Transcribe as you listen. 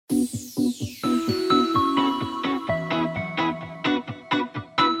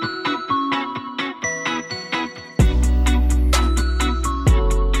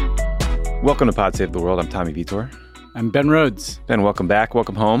Welcome to Pod Save the World. I'm Tommy Vitor. I'm Ben Rhodes. Ben, welcome back.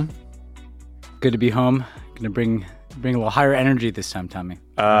 Welcome home. Good to be home. Going to bring a little higher energy this time, Tommy.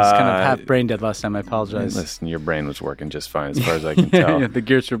 I was kind of half brain dead last time. I apologize. Listen, your brain was working just fine as far as I can tell. Yeah, the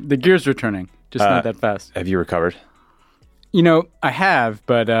gears were turning, just not that fast. Have you recovered? You know, I have,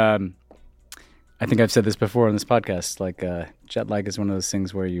 but I think I've said this before on this podcast. Like, jet lag is one of those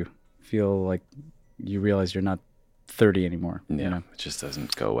things where you feel like you realize you're not 30 anymore. Yeah, you know? it just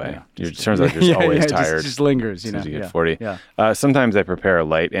doesn't go away. Yeah, It turns out you're just always tired. It just lingers, as you know. As you get 40. Yeah. Sometimes I prepare a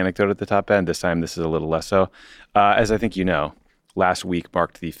light anecdote at the top end. This time, this is a little less so. As I think you know, last week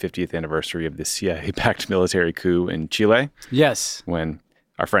marked the 50th anniversary of the CIA-backed military coup in Chile. Yes. When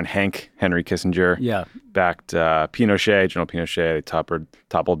our friend Henry Kissinger backed General Pinochet. They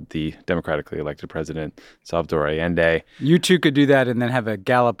toppled the democratically elected president, Salvador Allende. You too could do that and then have a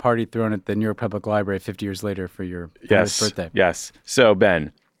gala party thrown at the New York Public Library 50 years later for your birthday. Yes. So,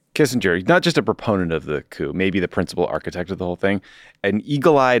 Ben, Kissinger, not just a proponent of the coup, maybe the principal architect of the whole thing, an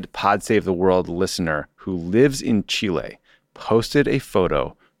eagle-eyed Pod Save the World listener who lives in Chile posted a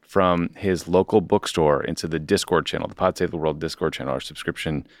photo from his local bookstore into the Discord channel, the Pod Save the World Discord channel, our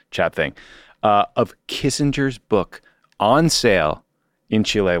subscription chat thing, of Kissinger's book on sale in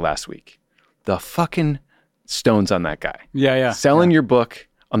Chile last week. The fucking stones on that guy. Yeah. Selling your book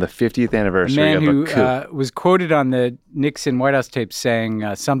on the 50th anniversary of a coup. Man who was quoted on the Nixon White House tape saying,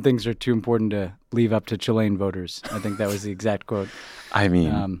 some things are too important to leave up to Chilean voters. I think that was the exact quote. I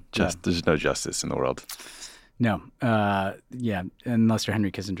mean, there's no justice in the world. No. Unless you're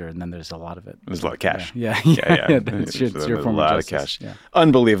Henry Kissinger, and then there's a lot of it. There's a lot of cash. Yeah. It's your form a lot of cash. Yeah.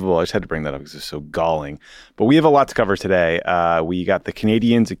 Unbelievable. I just had to bring that up because it's so galling. But we have a lot to cover today. We got the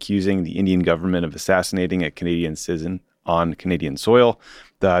Canadians accusing the Indian government of assassinating a Canadian citizen on Canadian soil.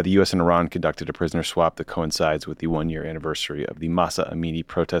 The U.S. and Iran conducted a prisoner swap that coincides with the one-year anniversary of the Masa Amini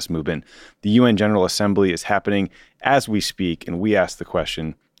protest movement. The UN General Assembly is happening as we speak, and we ask the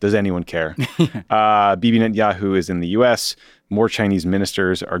question, does anyone care? Bibi Netanyahu is in the U.S. More Chinese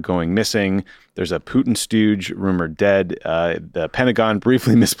ministers are going missing. There's a Putin stooge rumored dead. The Pentagon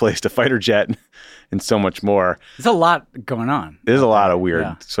briefly misplaced a fighter jet and so much more. There's a lot going on. There's a lot of weird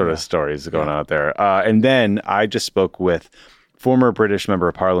of stories going on out there. And then I just spoke with former British Member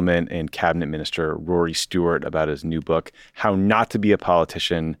of Parliament and Cabinet Minister Rory Stewart about his new book, How Not to Be a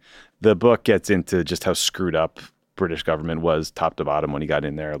Politician. The book gets into just how screwed up British government was top to bottom when he got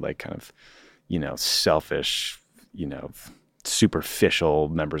in there, like kind of, selfish, superficial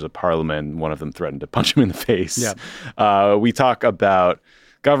members of parliament. One of them threatened to punch him in the face. Yeah. We talk about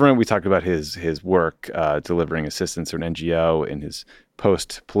government. We talk about his work delivering assistance to an NGO in his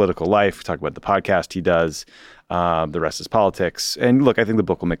post-political life. We talk about the podcast he does. The rest is politics. And look, I think the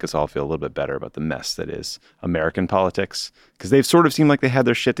book will make us all feel a little bit better about the mess that is American politics, because they've sort of seemed like they had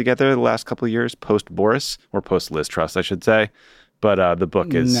their shit together the last couple of years, post-Boris, or post-Liz Truss, I should say. But the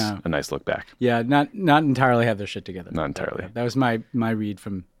book is a nice look back. Yeah, not entirely have their shit together. Not entirely. That was my read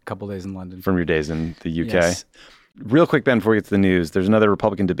from a couple of days in London. From your days in the UK. Yes. Real quick, Ben, before we get to the news, there's another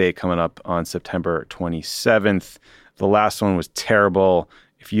Republican debate coming up on September 27th. The last one was terrible.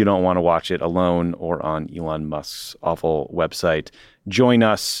 If you don't want to watch it alone or on Elon Musk's awful website, join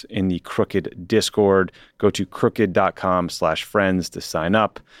us in the Crooked Discord. Go to crooked.com/friends to sign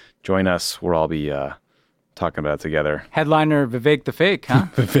up. Join us. We'll all be talking about it together. Headliner Vivek the Fake, huh?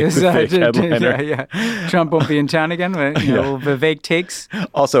 Vivek the Fake headliner. Yeah. Trump won't be in town again. Vivek takes.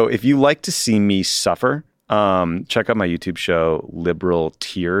 Also, if you like to see me suffer, check out my YouTube show, Liberal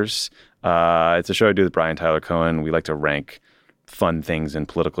Tears. It's a show I do with Brian Tyler Cohen. We like to rank fun things in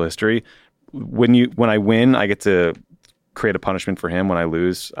political history. When I win, I get to create a punishment for him. When I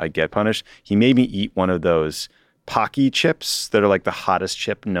lose, I get punished. He made me eat one of those Pocky chips that are like the hottest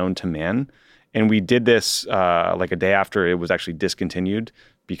chip known to man. And we did this like a day after it was actually discontinued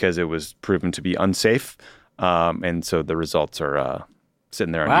because it was proven to be unsafe. And so the results are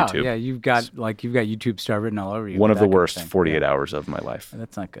sitting there on YouTube. Yeah, you've got YouTube star written all over you. One of the worst 48 hours of my life.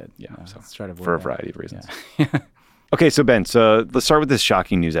 That's not good. Yeah, so let's try to avoid for a that. variety of reasons. Yeah. Okay, so Ben, let's start with this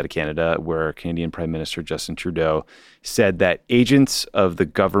shocking news out of Canada, where Canadian Prime Minister Justin Trudeau said that agents of the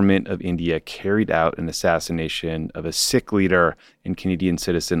government of India carried out an assassination of a Sikh leader and Canadian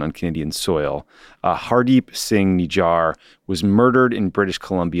citizen on Canadian soil. Hardeep Singh Nijjar was murdered in British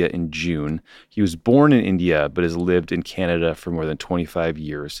Columbia in June. He was born in India, but has lived in Canada for more than 25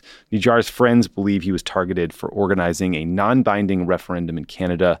 years. Nijjar's friends believe he was targeted for organizing a non-binding referendum in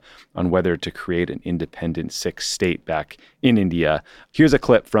Canada on whether to create an independent Sikh state back in India. Here's a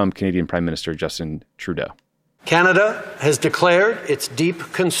clip from Canadian Prime Minister Justin Trudeau. Canada has declared its deep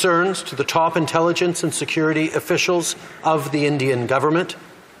concerns to the top intelligence and security officials of the Indian government.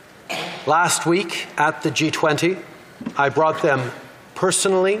 Last week at the G20, I brought them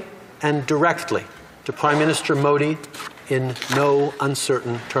personally and directly to Prime Minister Modi in no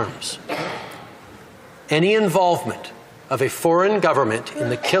uncertain terms. Any involvement of a foreign government in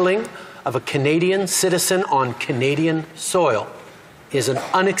the killing of a Canadian citizen on Canadian soil is an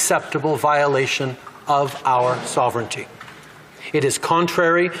unacceptable violation of our sovereignty. It is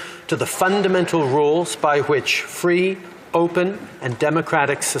contrary to the fundamental rules by which free, open, and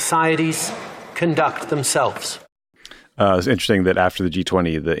democratic societies conduct themselves. It's interesting that after the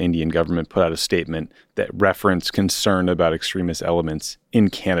G20, the Indian government put out a statement that referenced concern about extremist elements in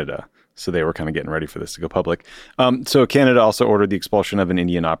Canada. So they were kind of getting ready for this to go public. So Canada also ordered the expulsion of an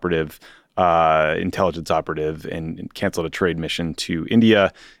Indian operative, intelligence operative, and canceled a trade mission to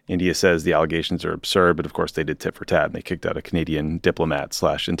India. India says the allegations are absurd, but of course they did tit for tat, and they kicked out a Canadian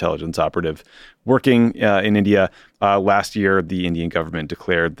diplomat/intelligence operative working in India. Last year, the Indian government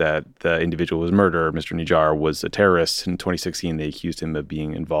declared that the individual was murdered. Mr. Nijjar was a terrorist. In 2016, they accused him of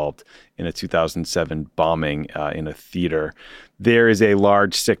being involved in a 2007 bombing in a theater. There is a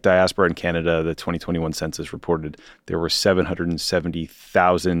large Sikh diaspora in Canada. The 2021 census reported there were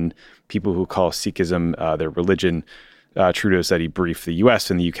 770,000 people who call Sikhism their religion. Trudeau said he briefed the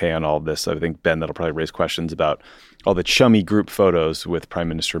U.S. and the U.K. on all of this. So I think, Ben, that'll probably raise questions about all the chummy group photos with Prime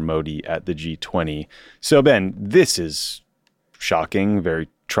Minister Modi at the G20. So, Ben, this is shocking, very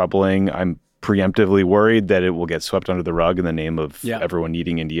troubling. I'm preemptively worried that it will get swept under the rug in the name of everyone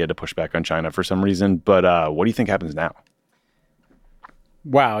needing India to push back on China for some reason. But what do you think happens now?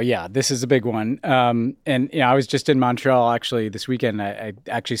 Wow, yeah, this is a big one. And I was just in Montreal actually this weekend. I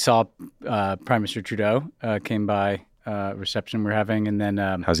actually saw Prime Minister Trudeau came by reception we're having, and then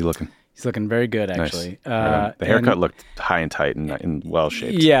how's he looking? He's looking very good, actually. Nice. The haircut looked high and tight and well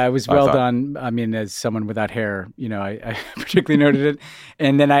shaped. Yeah, it was well done. I mean, as someone without hair, I particularly noted it.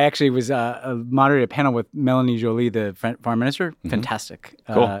 And then I actually was moderated a panel with Melanie Joly, the Foreign Minister. Mm-hmm. Fantastic.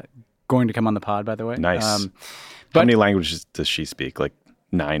 Cool. Going to come on the pod, by the way. Nice. How many languages does she speak? Like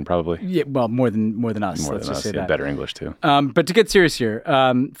 9, probably. Yeah, well, more than us. Let's just say that. Better English too. But to get serious here,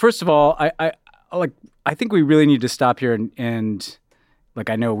 first of all, I think we really need to stop here and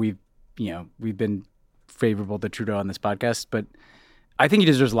I know we've been favorable to Trudeau on this podcast, but I think he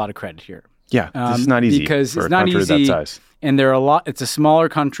deserves a lot of credit here. Yeah, this is not easy because for it's not easy. That size. And it's a smaller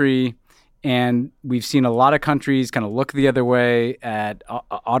country, and we've seen a lot of countries kind of look the other way at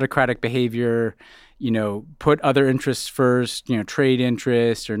autocratic behavior. Put other interests first, trade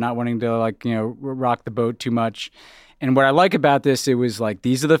interests, or not wanting to rock the boat too much. And what I like about this, it was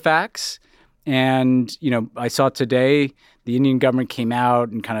these are the facts. And, I saw today the Indian government came out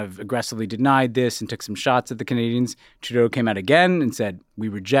and kind of aggressively denied this and took some shots at the Canadians. Trudeau came out again and said, we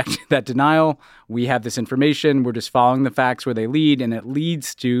reject that denial. We have this information. We're just following the facts where they lead. And it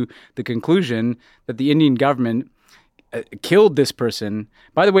leads to the conclusion that the Indian government killed this person,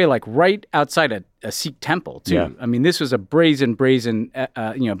 by the way, right outside a Sikh temple, too. Yeah. I mean, this was a brazen,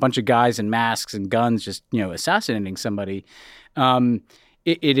 a bunch of guys in masks and guns just, assassinating somebody.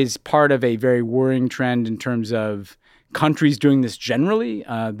 It is part of a very worrying trend in terms of countries doing this generally.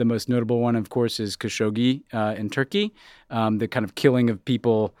 The most notable one, of course, is Khashoggi in Turkey, the kind of killing of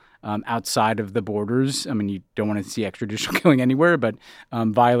people outside of the borders. I mean, you don't want to see extrajudicial killing anywhere, but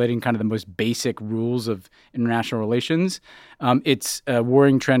violating kind of the most basic rules of international relations. It's a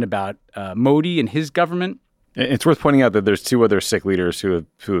worrying trend about Modi and his government. It's worth pointing out that there's 2 other Sikh leaders who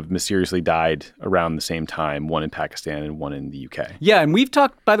have mysteriously died around the same time, one in Pakistan and one in the UK. Yeah, and we've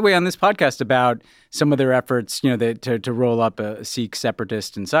talked, by the way, on this podcast about some of their efforts, to roll up a Sikh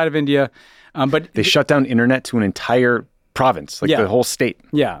separatist inside of India. But they shut down internet to an entire province, the whole state.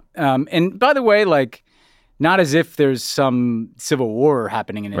 Yeah. And by the way, not as if there's some civil war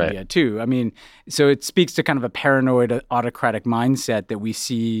happening in India, too. I mean, so it speaks to kind of a paranoid autocratic mindset that we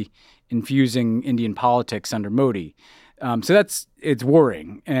see infusing Indian politics under Modi. So it's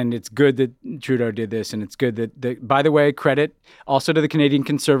worrying, and it's good that Trudeau did this, and it's good that by the way, credit also to the Canadian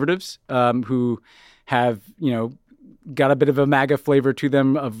Conservatives who have, got a bit of a MAGA flavor to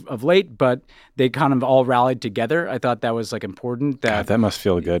them of late, but they kind of all rallied together. I thought that was important. That must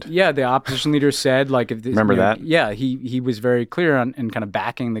feel good. Yeah, the opposition leader said if this, remember that? Yeah, he was very clear on and kind of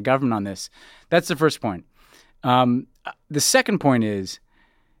backing the government on this. That's the first point. The second point is,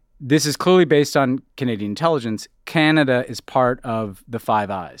 this is clearly based on Canadian intelligence. Canada is part of the Five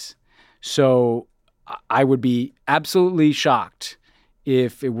Eyes. So I would be absolutely shocked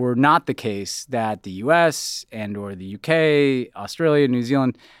if it were not the case that the U.S. and or the U.K., Australia, New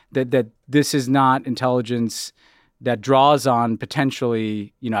Zealand, that this is not intelligence that draws on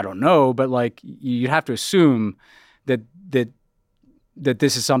potentially, I don't know, but you'd have to assume that that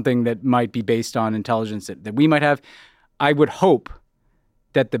this is something that might be based on intelligence that we might have. I would hope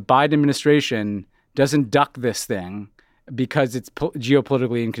that the Biden administration doesn't duck this thing because it's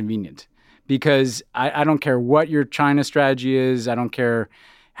geopolitically inconvenient. Because I don't care what your China strategy is. I don't care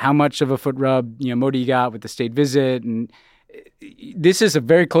how much of a foot rub Modi got with the state visit. And this is a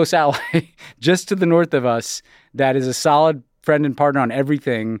very close ally just to the north of us that is a solid friend and partner on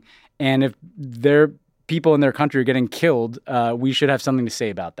everything. And if their people in their country are getting killed, we should have something to say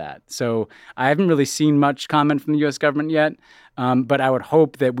about that. So I haven't really seen much comment from the U.S. government yet, but I would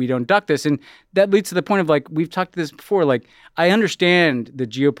hope that we don't duck this. And that leads to the point of, like, we've talked to this before, like, I understand the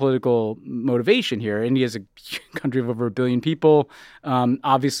geopolitical motivation here. India is a country of over 1 billion people.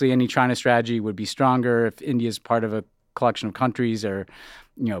 Obviously, any China strategy would be stronger if India is part of a collection of countries or,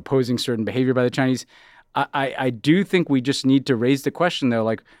 opposing certain behavior by the Chinese. I do think we just need to raise the question, though,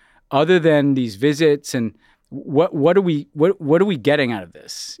 like, other than these visits and what are we getting out of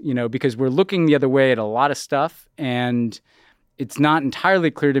this? Because we're looking the other way at a lot of stuff, and it's not entirely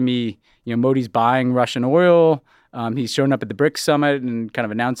clear to me. Modi's buying Russian oil. He's shown up at the BRICS summit and kind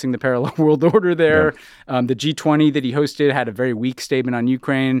of announcing the parallel world order there. Yeah. The G20 that he hosted had a very weak statement on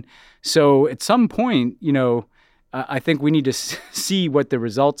Ukraine. So at some point, I think we need to see what the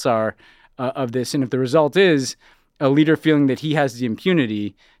results are of this, and if the result is a leader feeling that he has the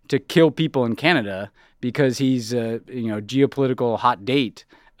impunity to kill people in Canada because he's a geopolitical hot date,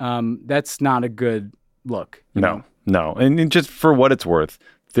 that's not a good look. No. And just for what it's worth,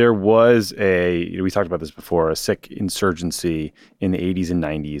 there was we talked about this before, a Sikh insurgency in the 80s and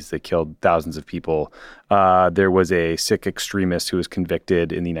 90s that killed thousands of people. There was a Sikh extremist who was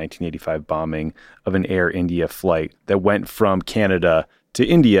convicted in the 1985 bombing of an Air India flight that went from Canada to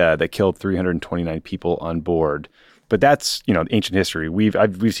India that killed 329 people on board. But that's, ancient history. We've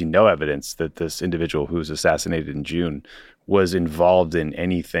seen no evidence that this individual who was assassinated in June was involved in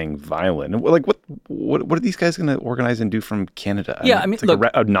anything violent. And like, what are these guys going to organize and do from Canada? Yeah, it's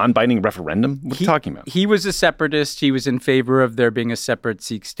like a non-binding referendum. What are you talking about? He was a separatist. He was in favor of there being a separate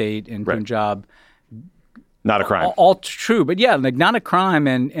Sikh state in Punjab. Not a crime. All true, but yeah, like not a crime,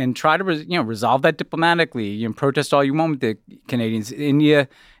 and try to resolve that diplomatically. Protest all you want with the Canadians. India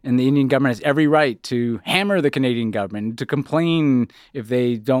and the Indian government has every right to hammer the Canadian government, to complain if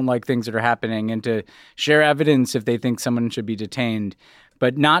they don't like things that are happening, and to share evidence if they think someone should be detained,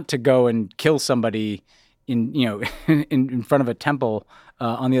 but not to go and kill somebody in in front of a temple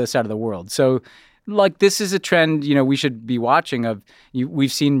on the other side of the world. So, like, this is a trend we should be watching.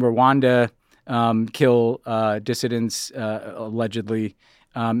 We've seen Rwanda kill dissidents allegedly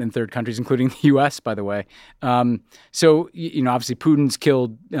in third countries, including the U.S., by the way. So, obviously Putin's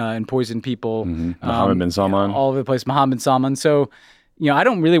killed and poisoned people. Mm-hmm. Mohammed bin Salman. All over the place, Mohammed bin Salman. So, I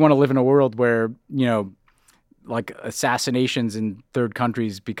don't really want to live in a world where, like assassinations in third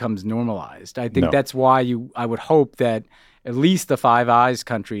countries becomes normalized. I think that's why I would hope that at least the Five Eyes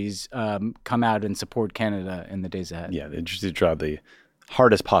countries come out and support Canada in the days ahead. Yeah, they just draw the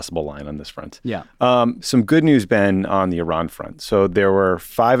hardest possible line on this front. Yeah. Some good news, Ben, on the Iran front. So there were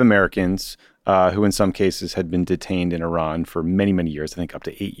 5 Americans who in some cases had been detained in Iran for many, many years, I think up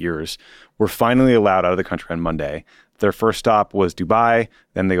to 8 years, were finally allowed out of the country on Monday. Their first stop was Dubai.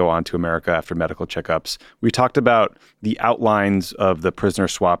 Then they go on to America after medical checkups. We talked about the outlines of the prisoner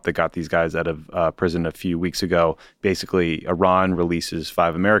swap that got these guys out of prison a few weeks ago. Basically, Iran releases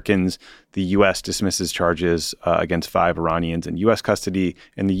 5 Americans. The U.S. dismisses charges against 5 Iranians in U.S. custody,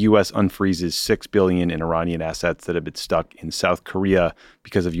 and the U.S. unfreezes $6 billion in Iranian assets that have been stuck in South Korea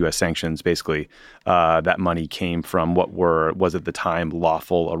because of U.S. sanctions. Basically, that money came from what was at the time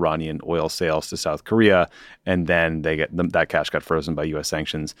lawful Iranian oil sales to South Korea, and then that cash got frozen by U.S. sanctions.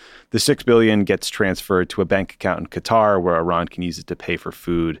 The $6 billion gets transferred to a bank account in Qatar, where Iran can use it to pay for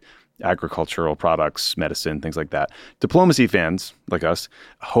food, agricultural products, medicine, things like that. Diplomacy fans like us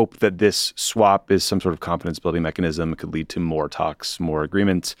hope that this swap is some sort of confidence-building mechanism. It could lead to more talks, more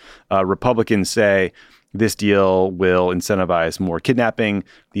agreements. Republicans say this deal will incentivize more kidnapping.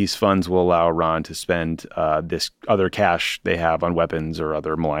 These funds will allow Iran to spend this other cash they have on weapons or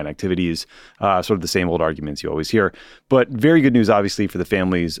other malign activities, sort of the same old arguments you always hear. But very good news, obviously, for the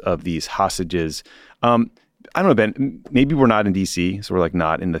families of these hostages. I don't know, Ben, maybe we're not in D.C., so we're like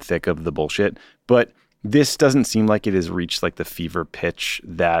not in the thick of the bullshit, but this doesn't seem like it has reached like the fever pitch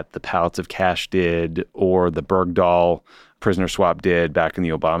that the pallets of cash did or the Bergdahl prisoner swap did back in the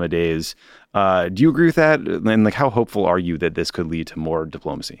Obama days. Do you agree with that? And like, how hopeful are you that this could lead to more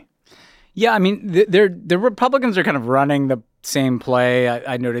diplomacy? Yeah, I mean, the Republicans are kind of running the same play.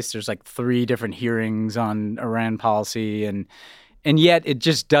 I noticed there's like 3 different hearings on Iran policy, and yet it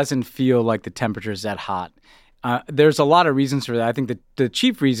just doesn't feel like the temperature is that hot. There's a lot of reasons for that. I think the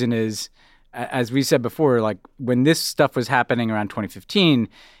chief reason is, as we said before, like when this stuff was happening around 2015,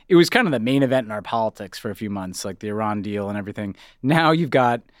 it was kind of the main event in our politics for a few months, like the Iran deal and everything. Now you've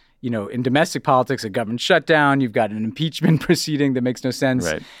got, in domestic politics, a government shutdown. You've got an impeachment proceeding that makes no sense.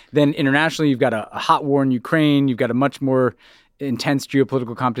 Right. Then internationally, you've got a hot war in Ukraine. You've got a much more intense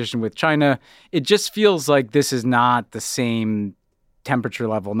geopolitical competition with China. It just feels like this is not the same temperature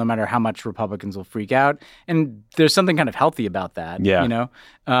level, no matter how much Republicans will freak out. And there's something kind of healthy about that. Yeah.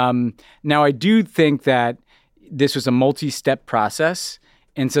 Now, I do think that this was a multi-step process.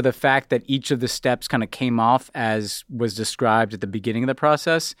 And so the fact that each of the steps kind of came off as was described at the beginning of the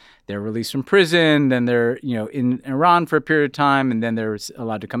process, they're released from prison, then they're, in Iran for a period of time, and then they're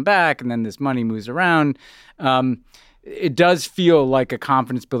allowed to come back, and then this money moves around. It does feel like a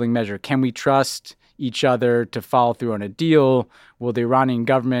confidence-building measure. Can we trust each other to follow through on a deal? Will the Iranian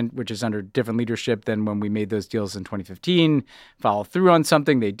government, which is under different leadership than when we made those deals in 2015, follow through on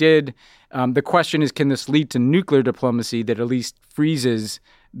something? They did. The question is, can this lead to nuclear diplomacy that at least freezes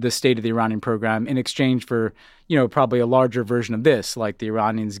the state of the Iranian program in exchange for, probably a larger version of this, like the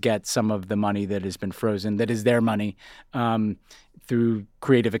Iranians get some of the money that has been frozen, that is their money, through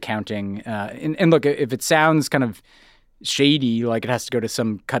creative accounting. And look, if it sounds kind of shady, like it has to go to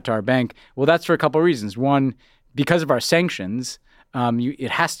some Qatar bank, well, that's for a couple of reasons. One, because of our sanctions, it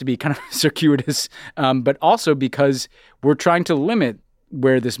has to be kind of circuitous, but also because we're trying to limit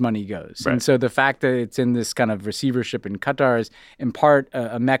where this money goes. Right. And so the fact that it's in this kind of receivership in Qatar is in part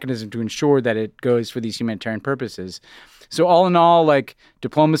a mechanism to ensure that it goes for these humanitarian purposes. So all in all, like,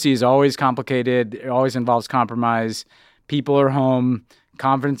 diplomacy is always complicated. It always involves compromise. People are home.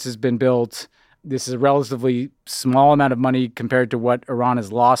 Confidence has been built. This is a relatively small amount of money compared to what Iran has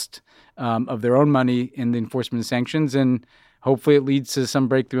lost of their own money in the enforcement of sanctions. And hopefully it leads to some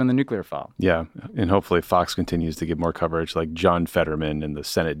breakthrough on the nuclear file. Yeah. And hopefully Fox continues to give more coverage like John Fetterman and the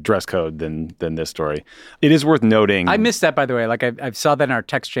Senate dress code than this story. It is worth noting. I missed that, by the way. Like I saw that in our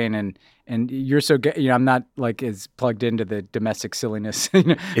text chain, and you're so good. I'm not like as plugged into the domestic silliness.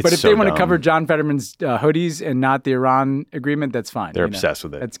 But if so they want dumb. to cover John Fetterman's hoodies and not the Iran agreement, that's fine. They're obsessed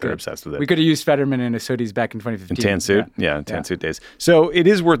with it. That's They're good. obsessed with it. We could have used Fetterman in his hoodies back in 2015. In tan suit? Yeah, tan suit days. So it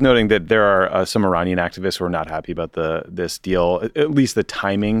is worth noting that there are some Iranian activists who are not happy about this deal, at least the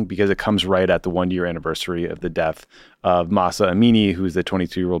timing, because it comes right at the 1-year anniversary of the death of Mahsa Amini, who's the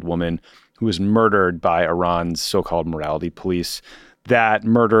 22-year-old woman who was murdered by Iran's so-called morality police. That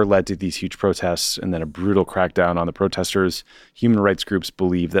murder led to these huge protests and then a brutal crackdown on the protesters. Human rights groups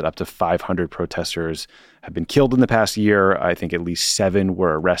believe that up to 500 protesters have been killed in the past year. I think at least 7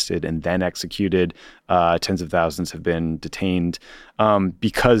 were arrested and then executed. Tens of thousands have been detained.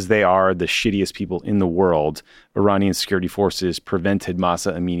 Because they are the shittiest people in the world, Iranian security forces prevented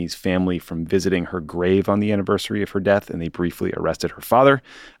Mahsa Amini's family from visiting her grave on the anniversary of her death, and they briefly arrested her father.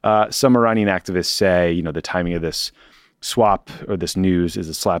 Some Iranian activists say, the timing of this swap or this news is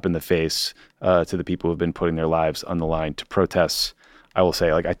a slap in the face to the people who have been putting their lives on the line to protest. I will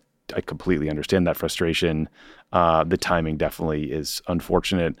say, I completely understand that frustration. The timing definitely is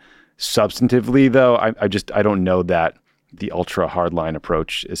unfortunate. Substantively, though, I don't know that the ultra hardline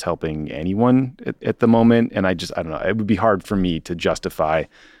approach is helping anyone at the moment. And I don't know. It would be hard for me to justify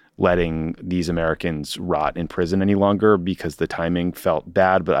letting these Americans rot in prison any longer because the timing felt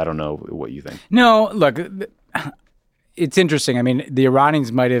bad. But I don't know what you think. No, look. It's interesting. I mean, the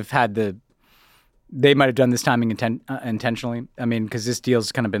Iranians might have done this timing intentionally. I mean, because this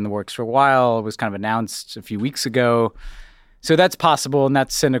deal's kind of been in the works for a while. It was kind of announced a few weeks ago. So that's possible, and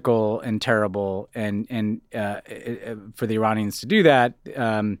that's cynical and terrible, and for the Iranians to do that.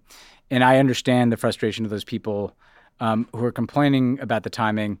 And I understand the frustration of those people who are complaining about the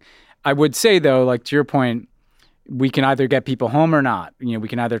timing. I would say, though, like to your point, we can either get people home or not. We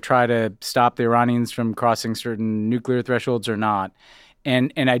can either try to stop the Iranians from crossing certain nuclear thresholds or not.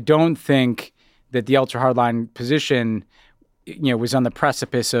 And I don't think that the ultra hardline position, was on the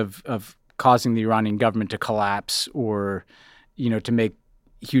precipice of causing the Iranian government to collapse or, to make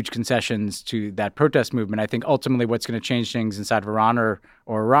huge concessions to that protest movement. I think ultimately what's going to change things inside of Iran are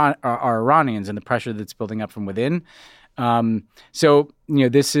Iranians and the pressure that's building up from within. So,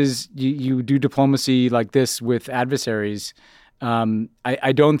 this is, you do diplomacy like this with adversaries.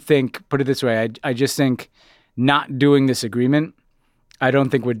 I don't think, put it this way, I just think not doing this agreement, I don't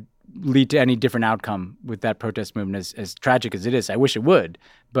think would lead to any different outcome with that protest movement, as tragic as it is. I wish it would,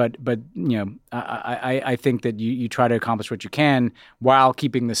 but I think that you try to accomplish what you can while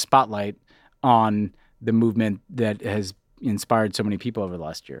keeping the spotlight on the movement that has inspired so many people over the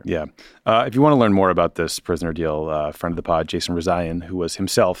last year. Yeah. If you want to learn more about this prisoner deal, friend of the pod, Jason Rezaian, who was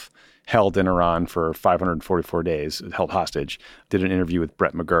himself held in Iran for 544 days, held hostage, did an interview with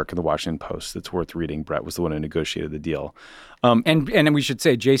Brett McGurk in the Washington Post. That's worth reading. Brett was the one who negotiated the deal. And then we should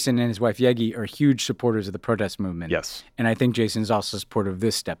say Jason and his wife Yegi are huge supporters of the protest movement. Yes. And I think Jason is also supportive of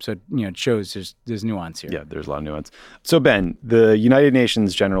this step. So, it shows there's nuance here. Yeah, there's a lot of nuance. So, Ben, the United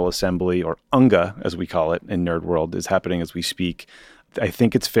Nations General Assembly, or UNGA, as we call it in nerd world, is happening as we speak. I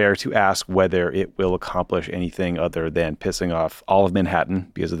think it's fair to ask whether it will accomplish anything other than pissing off all of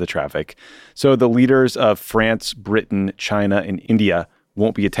Manhattan because of the traffic. So the leaders of France, Britain, China, and India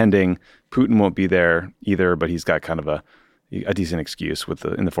won't be attending. Putin won't be there either, but he's got kind of a decent excuse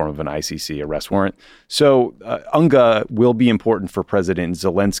in the form of an ICC arrest warrant. So UNGA will be important for President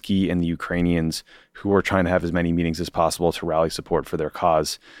Zelensky and the Ukrainians, who are trying to have as many meetings as possible to rally support for their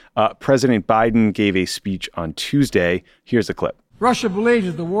cause. President Biden gave a speech on Tuesday. Here's a clip. Russia believes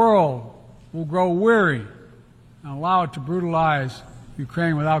that the world will grow weary and allow it to brutalize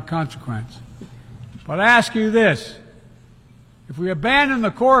Ukraine without consequence. But I ask you this: if we abandon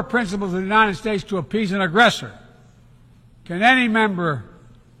the core principles of the United States to appease an aggressor, can any member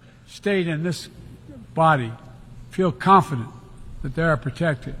state in this body feel confident that they are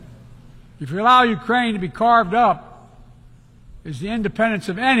protected? If you allow Ukraine to be carved up, is the independence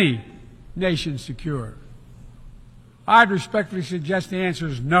of any nation secure? I'd respectfully suggest the answer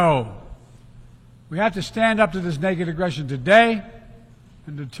is no. We have to stand up to this naked aggression today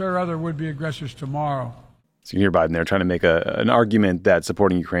and deter other would-be aggressors tomorrow. So you hear Biden there trying to make an argument that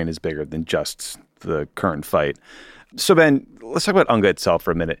supporting Ukraine is bigger than just the current fight. So, Ben, let's talk about UNGA itself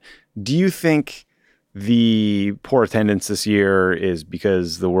for a minute. Do you think the poor attendance this year is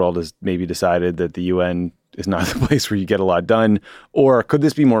because the world has maybe decided that the UN is not the place where you get a lot done? Or could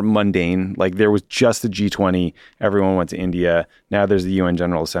this be more mundane? Like there was just the G20, everyone went to India. Now there's the UN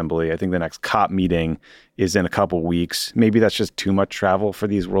General Assembly. I think the next COP meeting is in a couple weeks. Maybe that's just too much travel for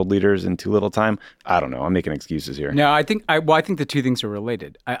these world leaders in too little time. I don't know. I'm making excuses here. No, I think the two things are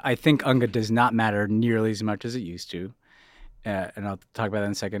related. I think UNGA does not matter nearly as much as it used to. And I'll talk about that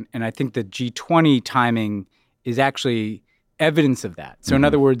in a second. And I think the G20 timing is actually evidence of that. So in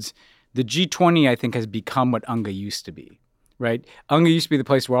other words, the G20, I think, has become what UNGA used to be, right? UNGA used to be the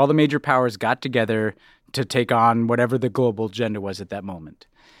place where all the major powers got together to take on whatever the global agenda was at that moment.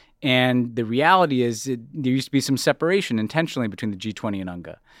 And the reality is there used to be some separation intentionally between the G20 and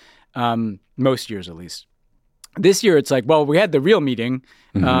UNGA, most years at least. This year, it's like, well, we had the real meeting,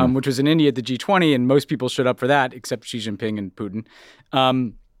 which was in India at the G20, and most people showed up for that, except Xi Jinping and Putin.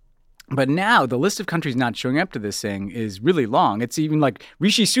 But now the list of countries not showing up to this thing is really long. It's even like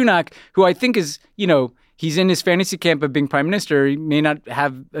Rishi Sunak, who I think is, he's in his fantasy camp of being prime minister. He may not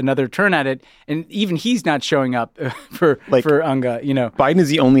have another turn at it. And even he's not showing up for UNGA, Biden is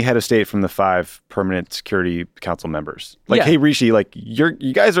the only head of state from the 5 permanent Security Council members. Hey, Rishi,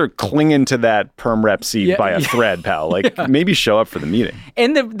 you guys are clinging to that perm rep seat by a thread, pal. Maybe show up for the meeting.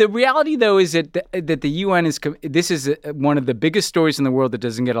 And the reality, though, is that the UN this is one of the biggest stories in the world that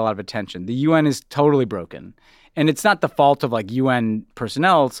doesn't get a lot of attention. The UN is totally broken. And it's not the fault of UN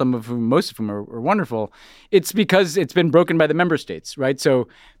personnel, most of whom are wonderful. It's because it's been broken by the member states, right? So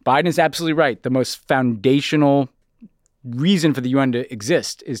Biden is absolutely right. The most foundational reason for the UN to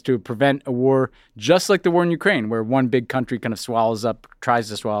exist is to prevent a war just like the war in Ukraine, where one big country kind of tries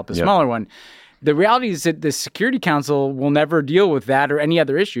to swallow up a smaller one. The reality is that the Security Council will never deal with that or any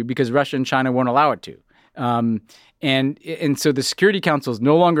other issue because Russia and China won't allow it to. And so the Security Council is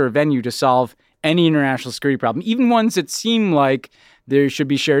no longer a venue to solve any international security problem, even ones that seem like there should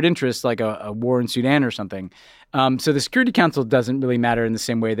be shared interests, like a war in Sudan or something. So the Security Council doesn't really matter in the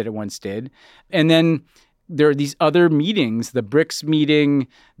same way that it once did. And then there are these other meetings, the BRICS meeting,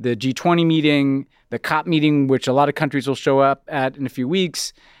 the G20 meeting, the COP meeting, which a lot of countries will show up at in a few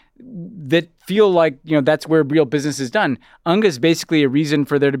weeks, that feel like, that's where real business is done. UNGA is basically a reason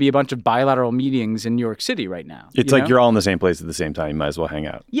for there to be a bunch of bilateral meetings in New York City right now. It's like you're all in the same place at the same time. You might as well hang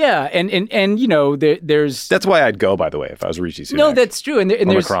out. Yeah, and there's... That's why I'd go, by the way, if I was Rishi Sunak. No, that's true. And there's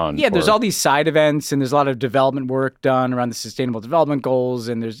Macron, there's all these side events, and there's a lot of development work done around the Sustainable Development Goals,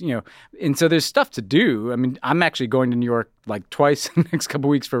 and there's, and so there's stuff to do. I mean, I'm actually going to New York twice in the next couple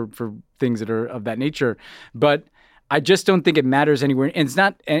of weeks for things that are of that nature. But I just don't think it matters anywhere. And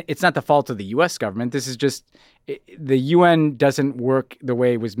it's not the fault of the U.S. government. This is just the UN doesn't work the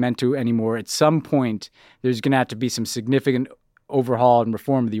way it was meant to anymore. At some point, there's going to have to be some significant overhaul and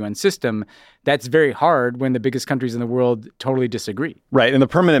reform of the UN system. That's very hard when the biggest countries in the world totally disagree. Right. And the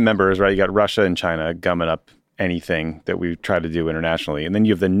permanent members, right, you got Russia and China gumming up anything that we try to do internationally. And then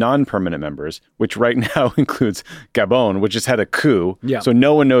you have the non-permanent members, which right now includes Gabon, which has had a coup. Yeah. So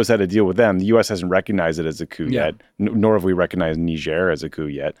no one knows how to deal with them. The U.S. hasn't recognized it as a coup Yeah. yet, nor have we recognized Niger as a coup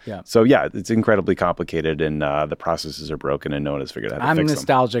yet. Yeah. So yeah, it's incredibly complicated, and the processes are broken, and no one has figured out how to I'm fix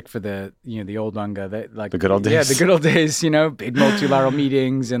nostalgic for the old UNGA, the good old days. Yeah, the good old days. Big multilateral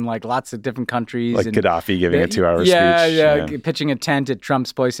meetings and like lots of different countries. Like and Gaddafi giving a 2-hour speech. Yeah, pitching a tent at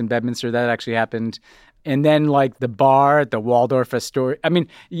Trump's place in Bedminster. That actually happened. And then, like, the bar at the Waldorf Astoria. I mean,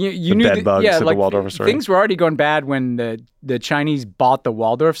 you knew bed bugs at the Waldorf Astoria. Things were already going bad when the Chinese bought the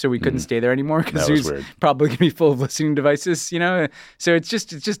Waldorf, so we couldn't stay there anymore because it was weird. probably going to be full of listening devices. So it's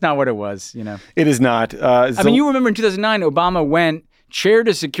just not what it was. It is not. I mean, you remember in 2009, Obama chaired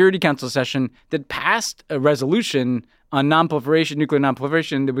a Security Council session that passed a resolution on nonproliferation, nuclear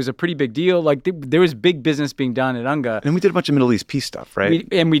nonproliferation. It was a pretty big deal. Like there was big business being done at UNGA. And we did a bunch of Middle East peace stuff, right?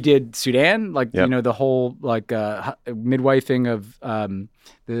 We did Sudan, like, Yep. the whole midwifing of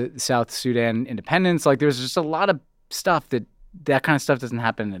the South Sudan independence. Like there's just a lot of stuff that kind of stuff doesn't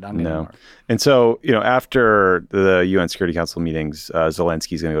happen at UNGA anymore. And so, after the UN Security Council meetings,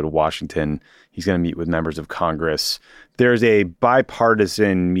 Zelensky's going to go to Washington. He's going to meet with members of Congress. There's a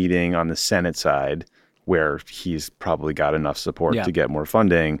bipartisan meeting on the Senate side where he's probably got enough support to get more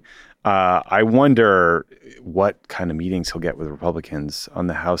funding. I wonder what kind of meetings he'll get with Republicans on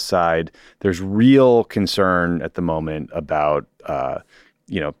the House side. There's real concern at the moment about,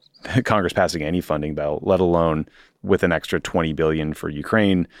 Congress passing any funding bill, let alone with an extra $20 billion for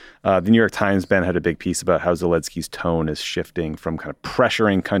Ukraine. The New York Times, Ben, had a big piece about how Zelensky's tone is shifting from kind of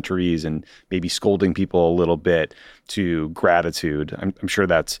pressuring countries and maybe scolding people a little bit to gratitude. I'm sure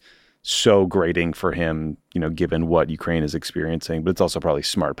that's so grating for him, given what Ukraine is experiencing, but it's also probably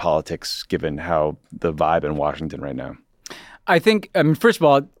smart politics given how the vibe in Washington right now. I think, first of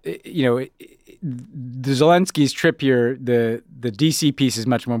all, the Zelensky's trip here, the DC piece is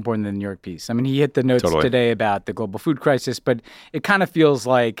much more important than the New York piece. I mean, he hit the notes today about the global food crisis, but it kind of feels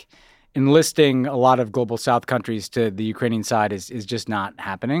like enlisting a lot of global South countries to the Ukrainian side is just not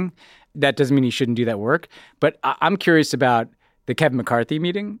happening. That doesn't mean he shouldn't do that work. But I'm curious about the Kevin McCarthy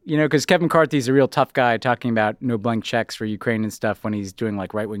meeting, because Kevin McCarthy is a real tough guy talking about no blank checks for Ukraine and stuff when he's doing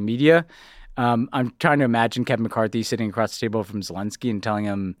like right-wing media. I'm trying to imagine Kevin McCarthy sitting across the table from Zelensky and telling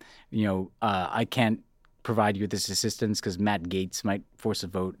him, I can't provide you with this assistance because Matt Gaetz might force a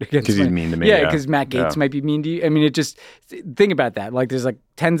vote against because he's mean to me. Yeah, because Matt Gaetz might be mean to you. I mean, think about that. Like, there's like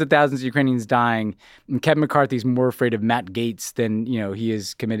tens of thousands of Ukrainians dying, and Kevin McCarthy's more afraid of Matt Gaetz than he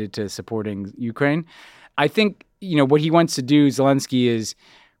is committed to supporting Ukraine. I think what he wants to do, Zelensky, is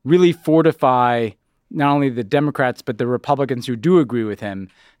really fortify not only the Democrats, but the Republicans who do agree with him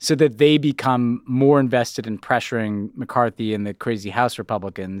so that they become more invested in pressuring McCarthy and the crazy House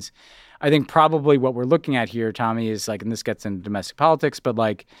Republicans. I think probably what we're looking at here, Tommy, is like, and this gets into domestic politics, but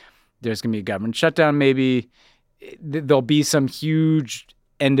like there's going to be a government shutdown maybe. There'll be some huge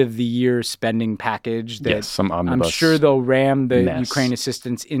end of the year spending package that some omnibus I'm sure they'll ram the mess. Ukraine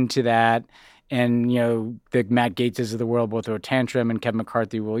assistance into that. And, the Matt Gaetzes of the world will throw a tantrum and Kevin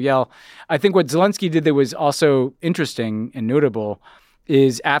McCarthy will yell. I think what Zelensky did that was also interesting and notable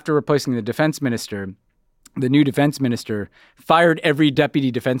is after replacing the defense minister, the new defense minister fired every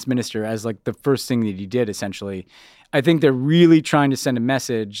deputy defense minister as like the first thing that he did, essentially. I think they're really trying to send a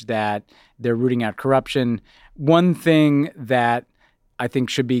message that they're rooting out corruption. One thing that I think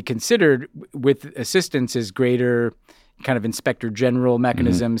should be considered with assistance is greater kind of inspector general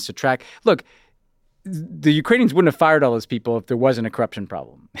mechanisms to track. Look, the Ukrainians wouldn't have fired all those people if there wasn't a corruption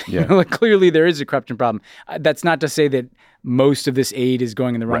problem. Yeah. Clearly there is a corruption problem. That's not to say that most of this aid is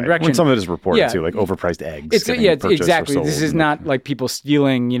going in the wrong direction. When some of it is reported too, like overpriced eggs. Exactly. This is not like people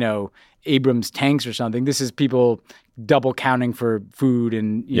stealing, Abrams tanks or something. This is people double counting for food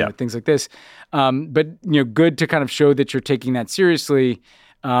and things like this. But good to kind of show that you're taking that seriously.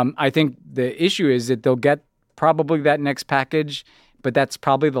 I think the issue is that they'll get probably that next package, but that's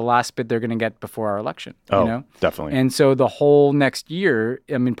probably the last bit they're going to get before our election. Definitely. And so the whole next year,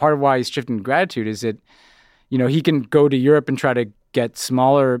 part of why he's shifting to gratitude is that, he can go to Europe and try to get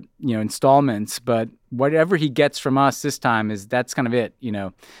smaller, installments, but whatever he gets from us this time that's kind of it,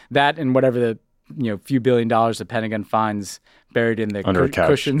 that and whatever the, few $1 billion the Pentagon finds buried in the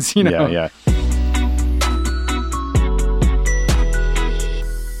cushions, Yeah.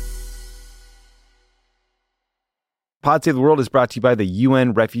 Pod Save the World is brought to you by the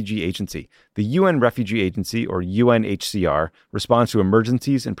UN Refugee Agency. The UN Refugee Agency, or UNHCR, responds to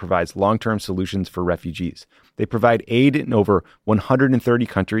emergencies and provides long-term solutions for refugees. They provide aid in over 130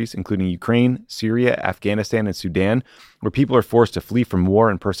 countries, including Ukraine, Syria, Afghanistan, and Sudan, where people are forced to flee from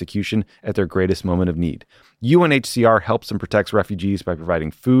war and persecution at their greatest moment of need. UNHCR helps and protects refugees by providing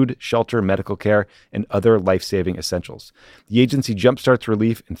food, shelter, medical care, and other life-saving essentials. The agency jumpstarts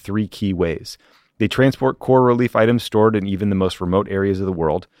relief in 3 key ways. They transport core relief items stored in even the most remote areas of the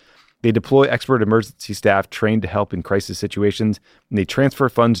world. They deploy expert emergency staff trained to help in crisis situations, and they transfer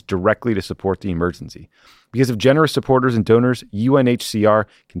funds directly to support the emergency. Because of generous supporters and donors, UNHCR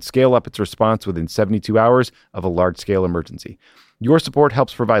can scale up its response within 72 hours of a large-scale emergency. Your support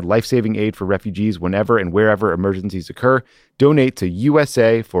helps provide life-saving aid for refugees whenever and wherever emergencies occur. Donate to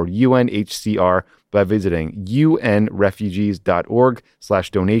USA for UNHCR by visiting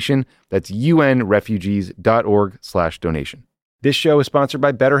unrefugees.org/donation. That's unrefugees.org/donation. This show is sponsored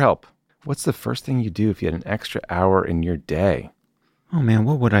by BetterHelp. What's the first thing you do if you had an extra hour in your day? Oh man,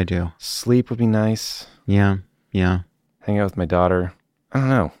 what would I do? Sleep would be nice. Yeah. Hang out with my daughter. I don't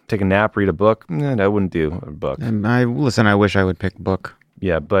know. Take a nap, read a book. I wouldn't do a book. I wish I would pick a book.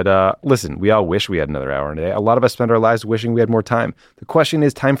 Yeah, but listen, we all wish we had another hour in a day. A lot of us spend our lives wishing we had more time. The question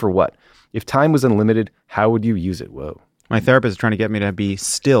is, time for what? If time was unlimited, how would you use it? Whoa. My therapist is trying to get me to be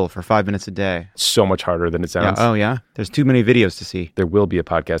still for 5 minutes a day. So much harder than it sounds. Yeah. Oh, yeah? There's too many videos to see. There will be a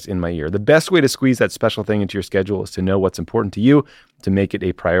podcast in my ear. The best way to squeeze that special thing into your schedule is to know what's important to you, to make it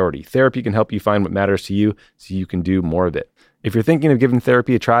a priority. Therapy can help you find what matters to you so you can do more of it. If you're thinking of giving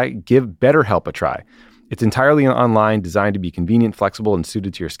therapy a try, give BetterHelp a try. It's entirely online, designed to be convenient, flexible, and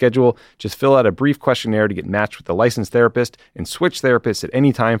suited to your schedule. Just fill out a brief questionnaire to get matched with a licensed therapist and switch therapists at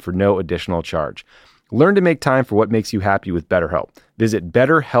any time for no additional charge. Learn to make time for what makes you happy with BetterHelp. Visit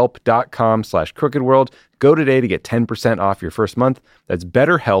betterhelp.com/crookedworld. Go today to get 10% off your first month. That's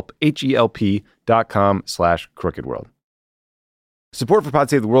BetterHelp, HELP.com/crookedworld. Support for Pod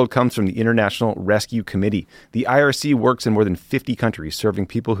Save the World comes from the International Rescue Committee. The IRC works in more than 50 countries, serving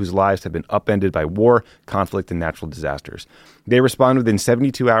people whose lives have been upended by war, conflict, and natural disasters. They respond within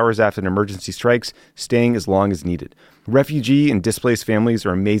 72 hours after an emergency strikes, staying as long as needed. Refugee and displaced families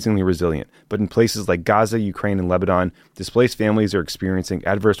are amazingly resilient, but in places like Gaza, Ukraine, and Lebanon, displaced families are experiencing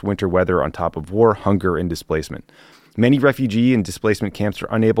adverse winter weather on top of war, hunger, and displacement. Many refugee and displacement camps are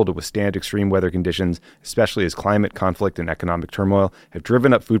unable to withstand extreme weather conditions, especially as climate, conflict, and economic turmoil have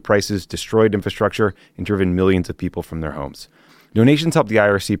driven up food prices, destroyed infrastructure, and driven millions of people from their homes. Donations help the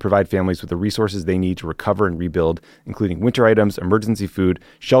IRC provide families with the resources they need to recover and rebuild, including winter items, emergency food,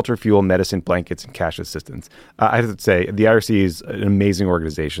 shelter, fuel, medicine, blankets, and cash assistance. I have to say, the IRC is an amazing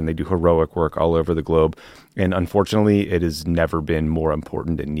organization. They do heroic work all over the globe, and unfortunately, it has never been more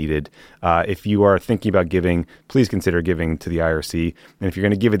important and needed. If you are thinking about giving, please consider giving to the IRC. And if you're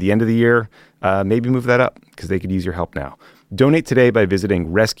going to give at the end of the year, maybe move that up because they could use your help now. Donate today by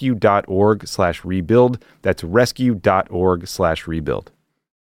visiting rescue.org/rebuild. That's rescue.org/rebuild.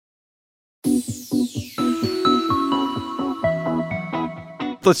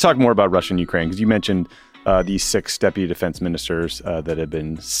 Let's talk more about Russia and Ukraine, because you mentioned these 6 deputy defense ministers that have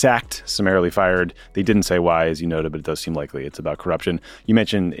been sacked, summarily fired. They didn't say why, as you noted, but it does seem likely it's about corruption. You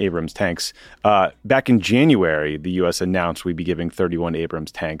mentioned Abrams tanks. Back in January, the U.S. announced we'd be giving 31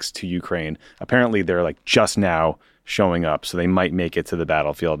 Abrams tanks to Ukraine. Apparently, they're just now showing up, so they might make it to the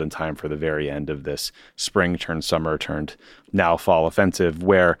battlefield in time for the very end of this spring turned summer turned now fall offensive,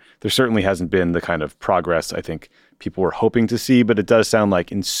 where there certainly hasn't been the kind of progress I think people were hoping to see, but it does sound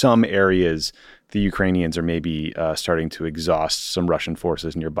like in some areas the Ukrainians are maybe starting to exhaust some Russian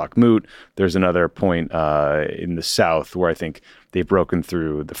forces near Bakhmut. There's another point in the south where I think they've broken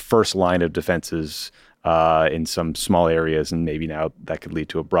through the first line of defenses in some small areas, and maybe now that could lead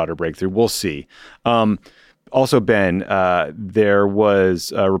to a broader breakthrough. We'll see. Also, Ben, there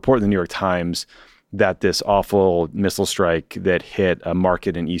was a report in the New York Times that this awful missile strike that hit a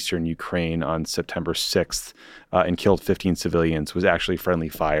market in eastern Ukraine on September 6th and killed 15 civilians was actually friendly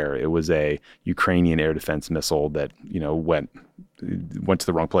fire. It was a Ukrainian air defense missile that, went to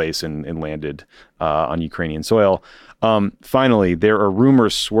the wrong place and landed on Ukrainian soil. Finally, there are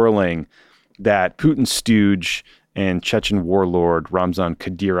rumors swirling that Putin's stooge and Chechen warlord Ramzan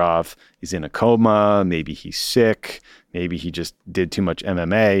Kadyrov is in a coma. Maybe he's sick. Maybe he just did too much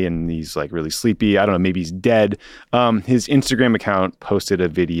MMA and he's really sleepy. I don't know. Maybe he's dead. His Instagram account posted a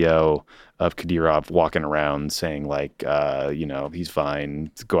video of Kadyrov walking around saying he's fine.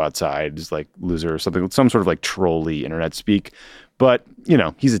 Go outside. He's loser or something. Some sort of trolly internet speak. But,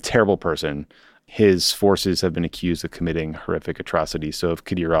 he's a terrible person. His forces have been accused of committing horrific atrocities. So if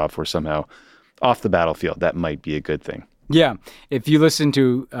Kadyrov were somehow off the battlefield, that might be a good thing. Yeah. If you listen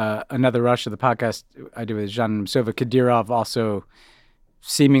to Another Russia, the podcast I did with Jean Nemtsova, Kadyrov also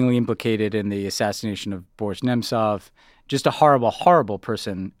seemingly implicated in the assassination of Boris Nemtsov. Just a horrible, horrible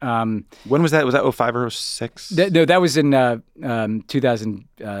person. When was that? Was that 05 or 06? No, that was in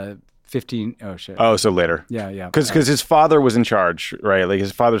 2015. Oh, shit. Oh, so later. Yeah. Because his father was in charge, right? Like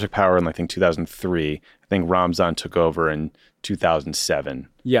his father took power in, I think, 2003. I think Ramzan took over in 2007.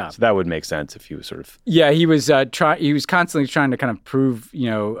 Yeah. So that would make sense if he was sort of... Yeah, he was he was constantly trying to kind of prove,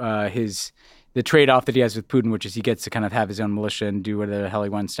 the trade-off that he has with Putin, which is he gets to kind of have his own militia and do whatever the hell he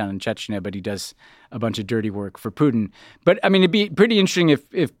wants down in Chechnya, but he does a bunch of dirty work for Putin. But, I mean, it'd be pretty interesting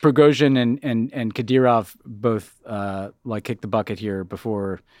if Prigozhin and Kadyrov both, kick the bucket here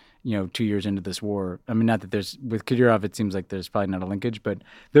before, 2 years into this war. I mean, not that with Kadyrov, it seems like there's probably not a linkage, but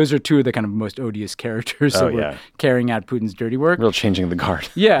those are two of the kind of most odious characters that were carrying out Putin's dirty work. Real changing the guard.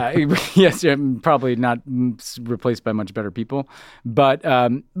 Yeah, yes, probably not replaced by much better people. But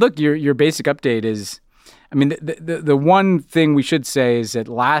look, your basic update is, I mean, the one thing we should say is that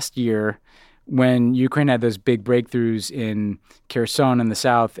last year, when Ukraine had those big breakthroughs in Kherson in the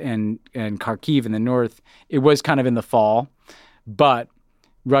south and Kharkiv in the north, it was kind of in the fall, but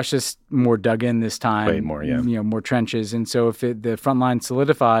Russia's more dug in this time. Way more, yeah. More trenches. And so if the front line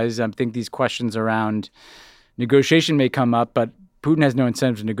solidifies, I think these questions around negotiation may come up, but Putin has no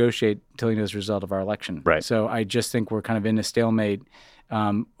incentive to negotiate until he knows the result of our election. Right. So I just think we're kind of in a stalemate,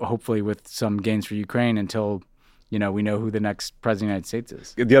 hopefully with some gains for Ukraine until, we know who the next president of the United States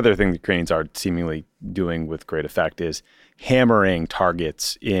is. The other thing the Ukrainians are seemingly doing with great effect is hammering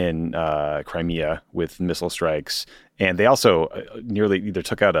targets in Crimea with missile strikes. And they also nearly either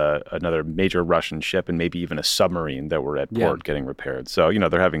took out another major Russian ship and maybe even a submarine that were at port getting repaired. So,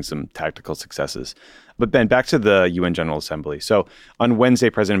 they're having some tactical successes. But Ben, back to the UN General Assembly. So on Wednesday,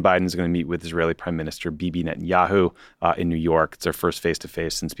 President Biden is going to meet with Israeli Prime Minister Bibi Netanyahu in New York. It's their first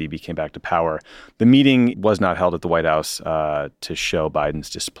face-to-face since Bibi came back to power. The meeting was not held at the White House to show Biden's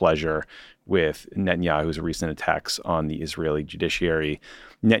displeasure with Netanyahu's recent attacks on the Israeli judiciary.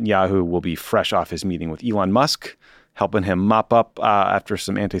 Netanyahu will be fresh off his meeting with Elon Musk, helping him mop up after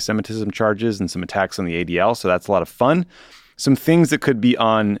some anti-Semitism charges and some attacks on the ADL. So that's a lot of fun. Some things that could be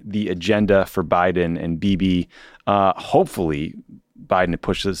on the agenda for Biden and Bibi. Hopefully, Biden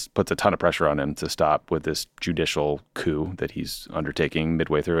puts a ton of pressure on him to stop with this judicial coup that he's undertaking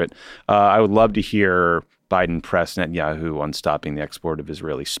midway through it. I would love to hear Biden press Netanyahu on stopping the export of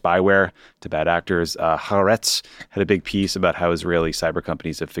Israeli spyware to bad actors. Haaretz had a big piece about how Israeli cyber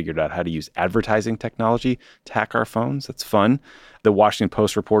companies have figured out how to use advertising technology to hack our phones. That's fun. The Washington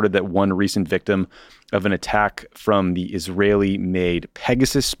Post reported that one recent victim of an attack from the Israeli-made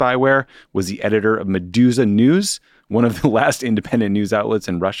Pegasus spyware was the editor of Meduza News, one of the last independent news outlets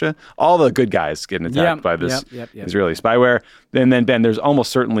in Russia. All the good guys getting attacked by this Israeli spyware. And then, Ben, there's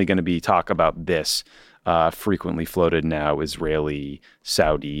almost certainly going to be talk about this frequently floated now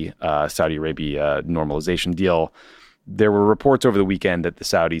Israeli-Saudi Arabia normalization deal. There were reports over the weekend that the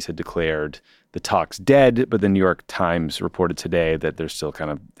Saudis had declared the talks dead, but the New York Times reported today that they're still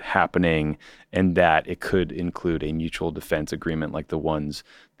kind of happening and that it could include a mutual defense agreement like the ones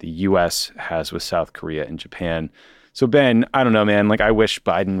the U.S. has with South Korea and Japan. So, Ben, I don't know, man. I wish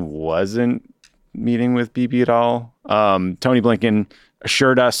Biden wasn't meeting with Bibi at all. Tony Blinken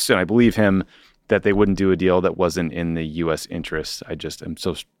assured us, and I believe him, that they wouldn't do a deal that wasn't in the U.S. interests. I just am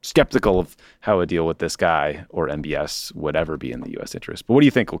so skeptical of how a deal with this guy or MBS would ever be in the U.S. interest. But what do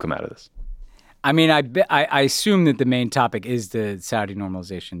you think will come out of this? I mean, I assume that the main topic is the Saudi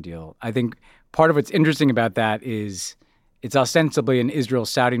normalization deal. I think part of what's interesting about that is it's ostensibly an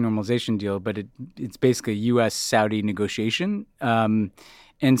Israel-Saudi normalization deal, but it's basically a U.S.-Saudi negotiation. And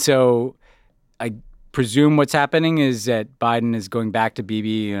so I presume what's happening is that Biden is going back to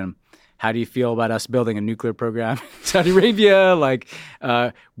Bibi. How do you feel about us building a nuclear program in Saudi Arabia?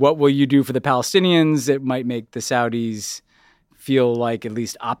 What will you do for the Palestinians that might make the Saudis feel like at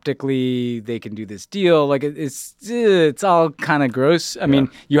least optically they can do this deal? It's all kind of gross. I mean,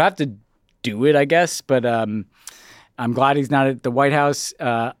 you have to do it, I guess, but I'm glad he's not at the White House.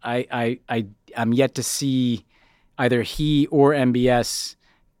 I'm yet to see either he or MBS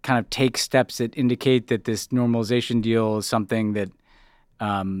kind of take steps that indicate that this normalization deal is something that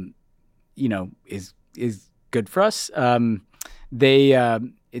is good for us. You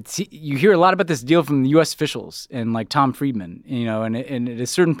hear a lot about this deal from the U.S. officials and Tom Friedman, and at a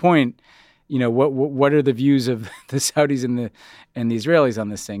certain point, what are the views of the Saudis and the Israelis on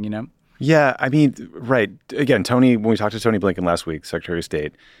this thing, Yeah, I mean, right. Again, when we talked to Tony Blinken last week, Secretary of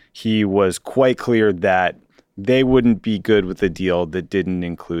State, he was quite clear that they wouldn't be good with a deal that didn't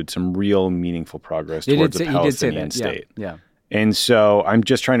include some real meaningful progress towards a Palestinian state. Yeah. And so I'm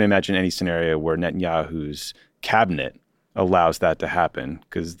just trying to imagine any scenario where Netanyahu's cabinet allows that to happen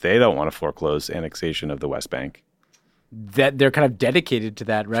because they don't want to foreclose annexation of the West Bank. That they're kind of dedicated to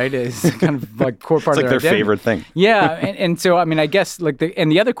that, right? It's kind of like core part It's of like their identity. favorite thing. Yeah, and so I mean, I guess like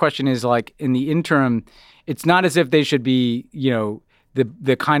the other question is like in the interim, it's not as if they should be,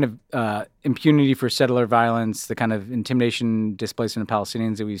 the kind of impunity for settler violence, the kind of intimidation, displacement of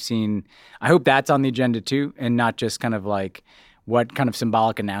Palestinians that we've seen. I hope that's on the agenda too, and not just kind of like what kind of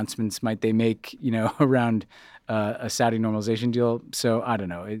symbolic announcements might they make, around a Saudi normalization deal. So I don't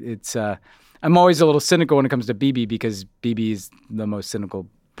know. It's I'm always a little cynical when it comes to Bibi because Bibi is the most cynical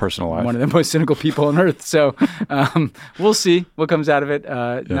Personal life. one of the most cynical people on earth. So we'll see what comes out of it.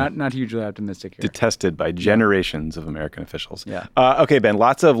 Not hugely optimistic here. Detested by generations of American officials. Yeah. Okay, Ben,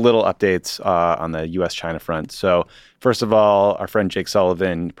 lots of little updates on the U.S.-China front. So first of all, our friend Jake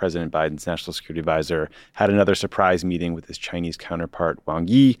Sullivan, President Biden's national security advisor, had another surprise meeting with his Chinese counterpart, Wang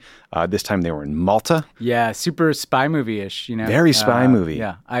Yi. This time they were in Malta. Yeah, super spy movie-ish, Very spy movie.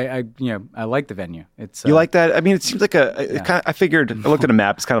 Yeah, I like the venue. It's You like that? I mean, it seems like I figured, I looked at a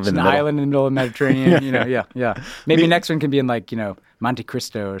map, it's kind of in the an middle. island in the middle of the Mediterranean. Yeah. Maybe next one can be in like Monte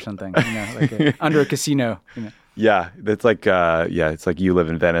Cristo or something. Like under a casino. Yeah, it's like it's like you live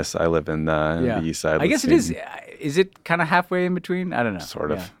in Venice, I live in the east side. I guess it is. Is it kind of halfway in between? I don't know.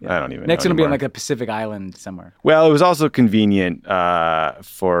 Sort of. Yeah. I don't even Next know one will be on anymore. like a Pacific island somewhere. Well, it was also convenient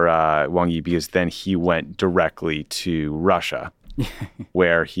for Wang Yi because then he went directly to Russia,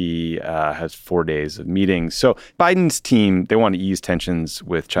 where he has 4 days of meetings. So Biden's team, they want to ease tensions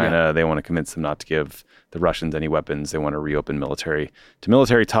with China. Yeah. They want to convince them not to give the Russians any weapons. They want to reopen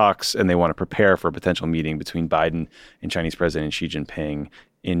military talks, and they want to prepare for a potential meeting between Biden and Chinese President Xi Jinping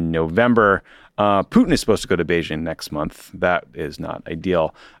in November. Putin is supposed to go to Beijing next month. That is not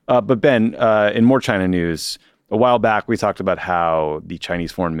ideal. But Ben, in more China news, a while back we talked about how the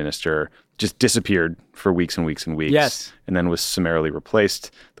Chinese foreign minister just disappeared for weeks and weeks and weeks. Yes. And then was summarily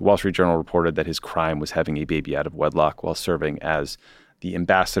replaced. The Wall Street Journal reported that his crime was having a baby out of wedlock while serving as the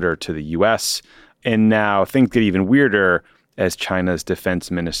ambassador to the U.S. And now things get even weirder as China's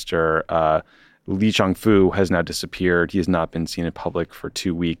defense minister, Li Changfu, has now disappeared. He has not been seen in public for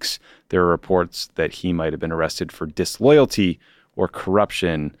 2 weeks. There are reports that he might have been arrested for disloyalty or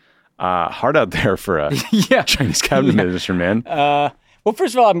corruption. Hard out there for a Chinese cabinet minister, man. Well,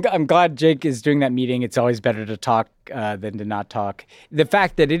 first of all, I'm glad Jake is doing that meeting. It's always better to talk than to not talk. The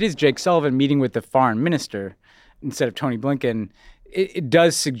fact that it is Jake Sullivan meeting with the foreign minister instead of Tony Blinken, it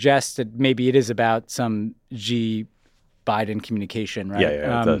does suggest that maybe it is about some Biden communication, right?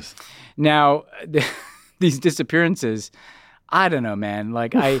 Yeah, it does. Now, these disappearances, I don't know, man.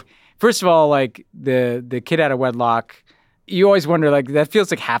 Like, first of all, like the kid out of wedlock, you always wonder, like, that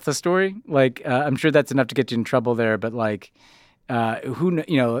feels like half the story. Like, I'm sure that's enough to get you in trouble there, but like,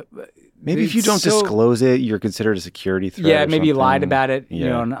 Maybe if you don't disclose it, you're considered a security threat. Yeah, or maybe he something. lied about it.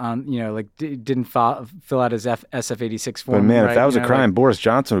 Yeah. Didn't fill out his SF-86 form. But man, right? if that was a crime, Boris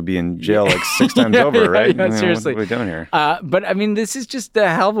Johnson would be in jail like 6 times over, right? Yeah, seriously. What are we doing here? But I mean, this is just a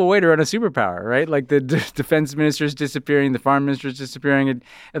hell of a way to run a superpower, right? Like the defense minister's disappearing, the foreign minister's disappearing.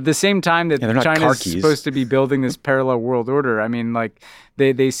 At the same time that they're not car China's keys. supposed to be building this parallel world order, I mean, like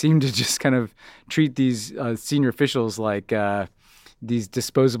they seem to just kind of treat these senior officials like these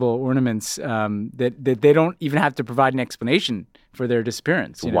disposable ornaments that they don't even have to provide an explanation for their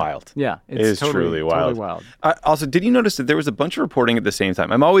disappearance. It's wild. Yeah, It is truly wild. Totally wild. Also, did you notice that there was a bunch of reporting at the same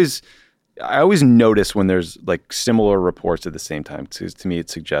time? I always notice when there's like similar reports at the same time, because to me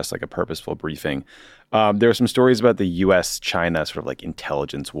it suggests like a purposeful briefing. There are some stories about the U.S.-China sort of like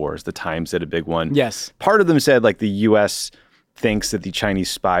intelligence wars. The Times did a big one. Yes. Part of them said like the U.S. thinks that the Chinese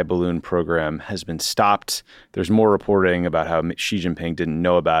spy balloon program has been stopped. There's more reporting about how Xi Jinping didn't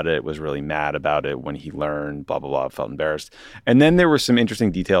know about it, was really mad about it when he learned, blah, blah, blah, felt embarrassed. And then there were some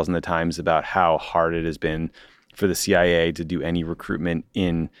interesting details in the Times about how hard it has been for the CIA to do any recruitment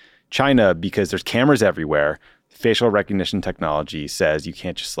in China because there's cameras everywhere. Facial recognition technology says you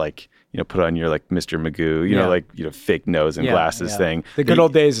can't just like, put on your like Mr. Magoo, fake nose and glasses thing. The good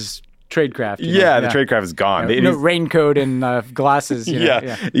old days is tradecraft. The tradecraft is gone. Raincoat and glasses.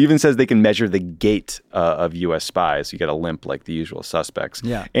 It even says they can measure the gait of U.S. spies. So you get a limp like the usual suspects.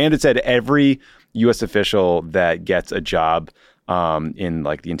 Yeah. And it said every U.S. official that gets a job in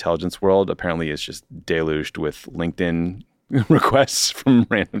like the intelligence world apparently is just deluged with LinkedIn requests from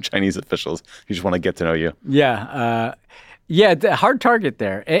random Chinese officials who just want to get to know you. Yeah, the hard target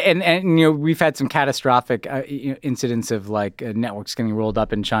there, and we've had some catastrophic incidents of like networks getting rolled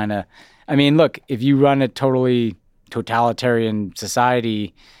up in China. I mean, look, if you run a totally totalitarian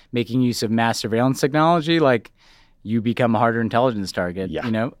society making use of mass surveillance technology, like you become a harder intelligence target,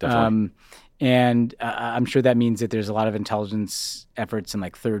 definitely. And I'm sure that means that there's a lot of intelligence efforts in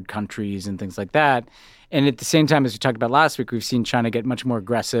like third countries and things like that. And at the same time, as we talked about last week, we've seen China get much more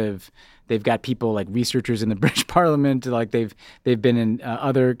aggressive. They've got people like researchers in the British Parliament, like they've been in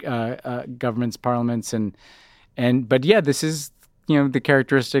other governments' parliaments, but yeah, this is the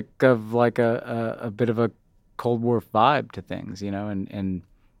characteristic of like a bit of a Cold War vibe to things, and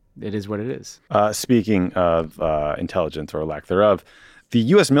it is what it is. Speaking of intelligence or lack thereof, the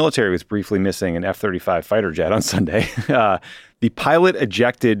U.S. military was briefly missing an F-35 fighter jet on Sunday. The pilot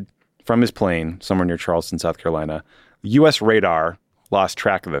ejected from his plane somewhere near Charleston, South Carolina. U.S. radar lost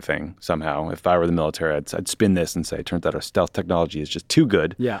track of the thing somehow. If I were the military, I'd spin this and say, it turns out our stealth technology is just too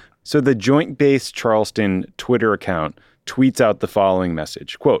good. Yeah. So the Joint Base Charleston Twitter account tweets out the following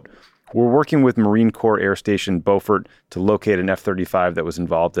message, quote, "We're working with Marine Corps Air Station Beaufort to locate an F-35 that was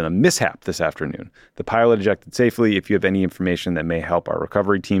involved in a mishap this afternoon. The pilot ejected safely. If you have any information that may help our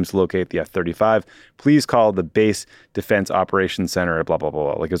recovery teams locate the F-35, please call the Base Defense Operations Center at blah, blah,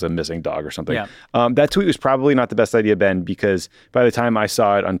 blah, like it was a missing dog or something." Yeah. That tweet was probably not the best idea, Ben, because by the time I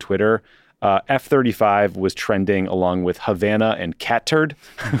saw it on Twitter, F-35 was trending along with Havana and cat turd.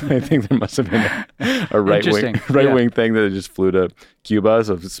 I think there must have been a right-wing thing that just flew to Cuba.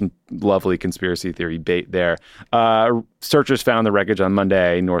 So some lovely conspiracy theory bait there. Searchers found the wreckage on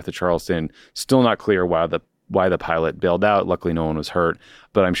Monday north of Charleston. Still not clear why the pilot bailed out. Luckily, no one was hurt.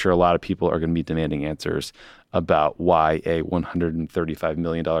 But I'm sure a lot of people are going to be demanding answers about why a $135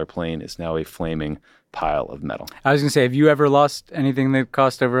 million plane is now a flaming pile of metal. I was going to say, have you ever lost anything that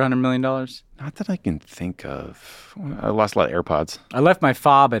cost over $100 million? Not that I can think of. I lost a lot of AirPods. I left my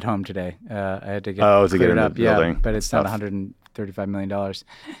fob at home today. I had to get it up. The building. But it's not $135 million.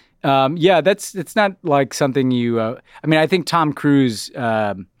 It's not like something you. I mean, I think Tom Cruise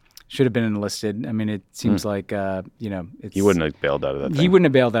should have been enlisted. I mean, it seems like it's, he wouldn't have bailed out of that thing. He wouldn't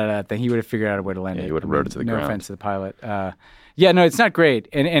have bailed out of that thing. He would have figured out a way to land it. He would have rode it to the ground. No offense to the pilot. It's not great,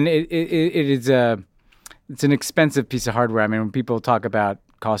 and it is it's an expensive piece of hardware. I mean, when people talk about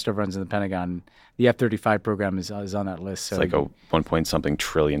cost overruns in the Pentagon, the F-35 program is on that list. So it's like a $1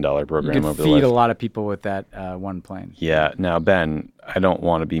 trillion program. You can feed a lot of people with that one plane. Yeah. Now, Ben, I don't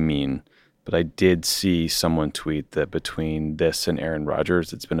want to be mean, but I did see someone tweet that between this and Aaron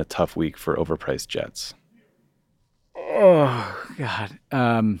Rodgers, it's been a tough week for overpriced jets. Oh God.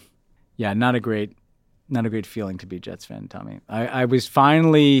 Not a great feeling to be a Jets fan, Tommy. I was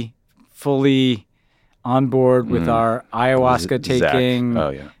finally fully on board with our ayahuasca taking,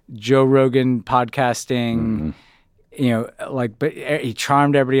 Joe Rogan podcasting, but he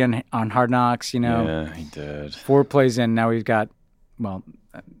charmed everybody on Hard Knocks, Yeah, he did. 4 plays in, now we've got,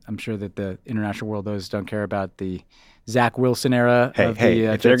 I'm sure that the international world don't care about the Zach Wilson era.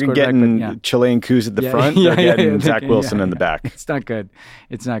 If they're getting Chilean coups at the front, they're getting Zach Wilson in the back. It's not good.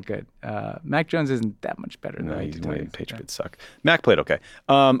 Mac Jones isn't that much better. No, Patriots suck. Mac played okay.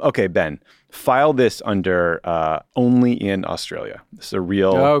 Okay, Ben, file this under only in Australia. This is a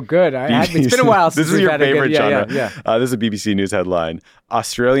real... Oh, good. It's been a while since this is your favorite genre. Yeah. This is a BBC News headline.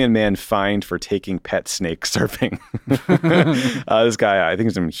 Australian man fined for taking pet snake surfing. This guy, I think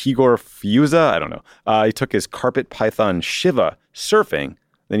his name is Igor Fiuza. I don't know. He took his carpet python Shiva surfing,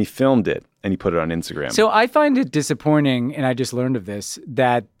 then he filmed it and he put it on Instagram. So I find it disappointing, and I just learned of this,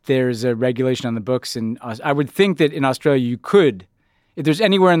 that there's a regulation on the books. And I would think that in Australia you could, if there's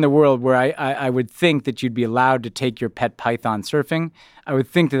anywhere in the world where I would think that you'd be allowed to take your pet python surfing, I would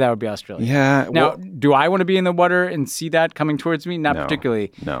think that would be Australia. Yeah. Now, do I want to be in the water and see that coming towards me? Not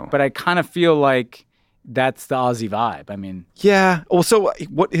particularly. No. But I kind of feel like that's the Aussie vibe. I mean. Yeah. Well, so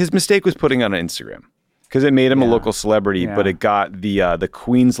what his mistake was putting on Instagram, because it made him a local celebrity, but it got the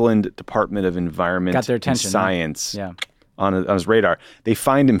Queensland Department of Environment got their attention, and Science on his radar. They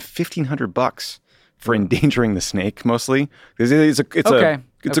fined him $1,500 for endangering the snake, mostly. Because it's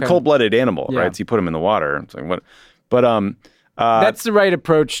a cold-blooded animal, right? So you put him in the water. It's like, what? But that's the right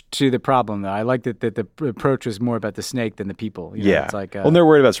approach to the problem, though. I like that the approach was more about the snake than the people. It's like well, they're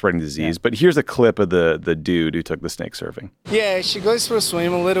worried about spreading disease. But here's a clip of the dude who took the snake surfing. Yeah, she goes for a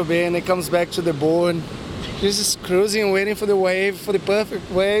swim a little bit and then comes back to the board. She's just cruising, waiting for the wave, for the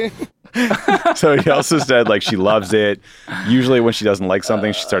perfect wave. So he also said, she loves it. Usually when she doesn't like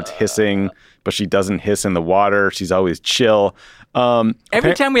something, she starts hissing, but she doesn't hiss in the water. She's always chill.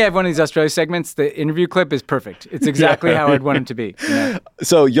 Every time we have one of these Australia segments, the interview clip is perfect. It's exactly how I'd want it to be. Yeah.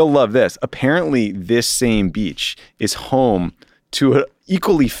 So you'll love this. Apparently, this same beach is home to an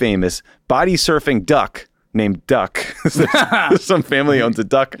equally famous body surfing duck named Duck. Some family owns a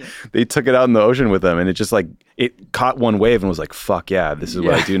duck. They took it out in the ocean with them, and it just like it caught one wave and was like, "Fuck yeah, this is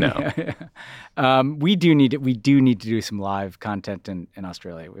what I do now." We do need to do some live content in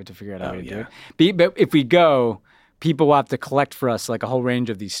Australia. We have to figure out how to do it. But if we go, people will have to collect for us like a whole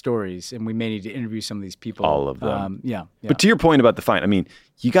range of these stories, and we may need to interview some of these people. All of them. Yeah. But to your point about the fine, I mean,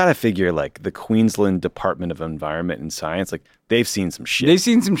 you got to figure like the Queensland Department of Environment and Science, like they've seen some shit. They've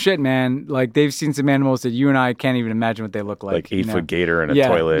seen some shit, man. Like they've seen some animals that you and I can't even imagine what they look like. Like 8-foot gator in a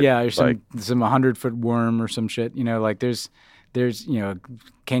toilet. Yeah, or some 100-foot worm or some shit. You know, like there's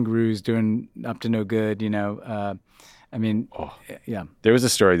kangaroos doing up to no good. Yeah. There was a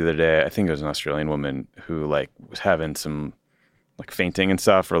story the other day. I think it was an Australian woman who like was having some like fainting and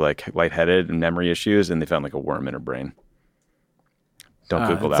stuff, or like lightheaded and memory issues, and they found like a worm in her brain. Don't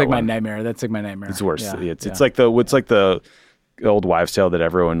Google that. It's like one. my nightmare. That's like my nightmare. It's worse. Yeah. It's like the old wives' tale that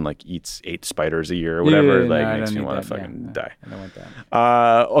everyone like eats 8 spiders a year or whatever. Makes me want to fucking die. I don't want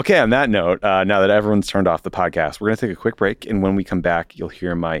that. Okay. On that note, now that everyone's turned off the podcast, we're gonna take a quick break, and when we come back, you'll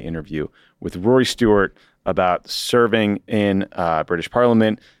hear my interview with Rory Stewart about serving in British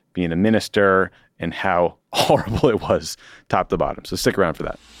Parliament, being a minister, and how horrible it was top to bottom. So stick around for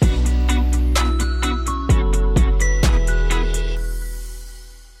that.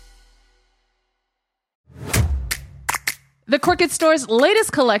 The Crooked Store's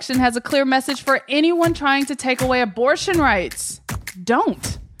latest collection has a clear message for anyone trying to take away abortion rights.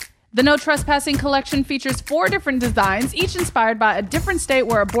 Don't. The No Trespassing collection features 4 different designs, each inspired by a different state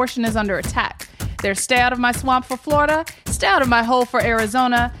where abortion is under attack. There's Stay Out of My Swamp for Florida, Stay Out of My Hole for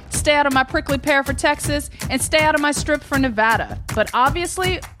Arizona, Stay Out of My Prickly Pear for Texas, and Stay Out of My Strip for Nevada. But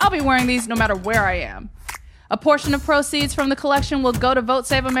obviously, I'll be wearing these no matter where I am. A portion of proceeds from the collection will go to Vote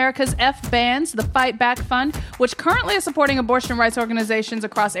Save America's F-Bands, the Fight Back Fund, which currently is supporting abortion rights organizations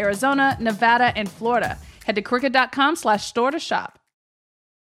across Arizona, Nevada, and Florida. Head to crooked.com/store to shop.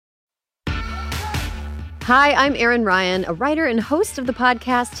 Hi, I'm Erin Ryan, a writer and host of the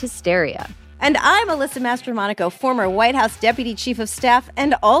podcast Hysteria. And I'm Alyssa Mastromonaco, former White House Deputy Chief of Staff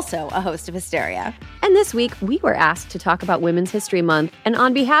and also a host of Hysteria. And this week, we were asked to talk about Women's History Month, and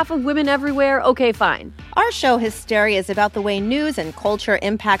on behalf of women everywhere, okay, fine. Our show Hysteria is about the way news and culture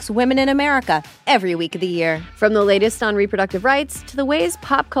impacts women in America every week of the year. From the latest on reproductive rights to the ways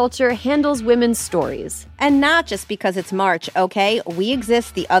pop culture handles women's stories. And not just because it's March, okay? We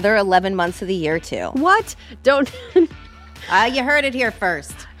exist the other 11 months of the year, too. What? Don't... You heard it here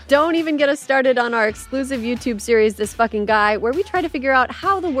first. Don't even get us started on our exclusive YouTube series, This Fucking Guy, where we try to figure out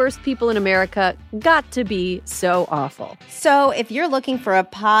how the worst people in America got to be so awful. So if you're looking for a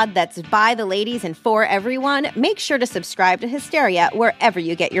pod that's by the ladies and for everyone, make sure to subscribe to Hysteria wherever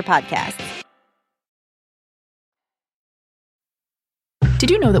you get your podcasts. Did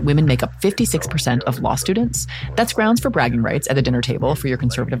you know that women make up 56% of law students? That's grounds for bragging rights at a dinner table for your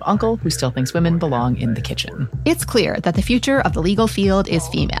conservative uncle who still thinks women belong in the kitchen. It's clear that the future of the legal field is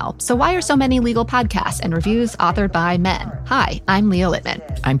female. So why are so many legal podcasts and reviews authored by men? Hi, I'm Leah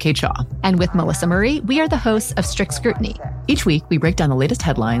Littman. I'm Kate Shaw. And with Melissa Murray, we are the hosts of Strict Scrutiny. Each week, we break down the latest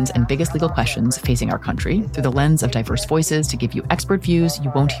headlines and biggest legal questions facing our country through the lens of diverse voices to give you expert views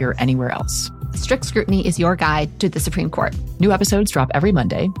you won't hear anywhere else. Strict Scrutiny is your guide to the Supreme Court. New episodes drop every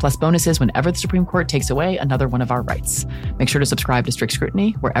Monday, plus bonuses whenever the Supreme Court takes away another one of our rights. Make sure to subscribe to Strict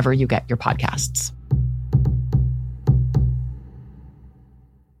Scrutiny wherever you get your podcasts.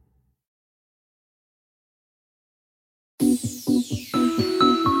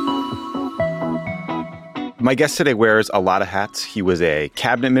 My guest today wears a lot of hats. He was a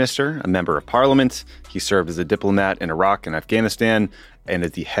cabinet minister, a member of parliament. He served as a diplomat in Iraq and Afghanistan, and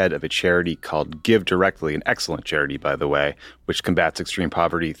is the head of a charity called Give Directly, an excellent charity, by the way, which combats extreme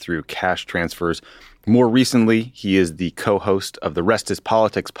poverty through cash transfers. More recently, he is the co-host of the Rest is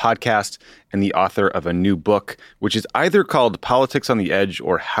Politics podcast and the author of a new book, which is either called Politics on the Edge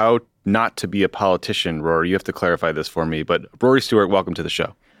or How Not to Be a Politician. Rory, you have to clarify this for me, but Rory Stewart, welcome to the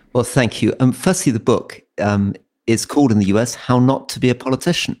show. Well, thank you. Firstly, the book is called in the US, How Not to Be a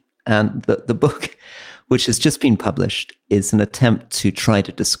Politician. And the book, which has just been published, is an attempt to try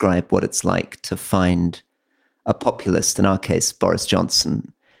to describe what it's like to find a populist, in our case, Boris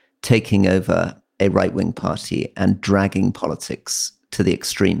Johnson, taking over a right-wing party and dragging politics to the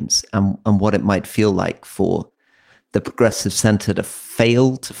extremes, and what it might feel like for the progressive center to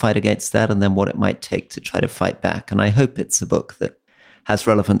fail to fight against that, and then what it might take to try to fight back. And I hope it's a book that has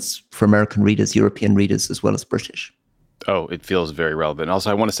relevance for American readers, European readers, as well as British. Oh, it feels very relevant. Also,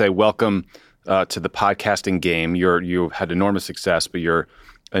 I want to say welcome to the podcasting game. You've had enormous success, but you're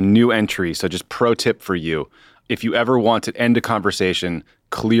a new entry. So just pro tip for you. if you ever want to end a conversation,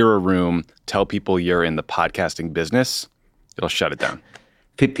 clear a room, tell people you're in the podcasting business, it'll shut it down.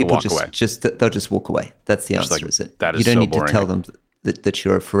 People they'll just walk away. That's the answer, is it? That is you don't so need boring. to tell them that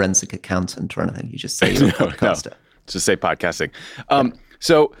you're a forensic accountant or anything. You just say you're a podcaster. No. Just say podcasting.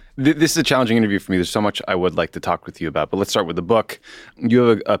 So this is a challenging interview for me. There's so much I would like to talk with you about, but let's start with the book. You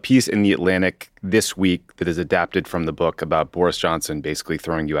have a piece in The Atlantic this week that is adapted from the book about Boris Johnson basically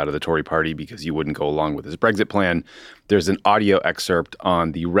throwing you out of the Tory party because you wouldn't go along with his Brexit plan. There's an audio excerpt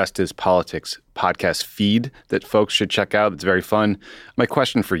on the Rest is Politics podcast feed that folks should check out. It's very fun. My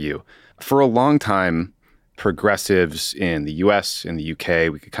question for you, for a long time, progressives in the US, in the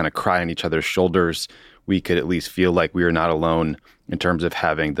UK, we could kind of cry on each other's shoulders. We could at least feel like we are not alone in terms of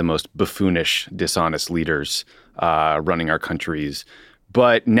having the most buffoonish, dishonest leaders running our countries.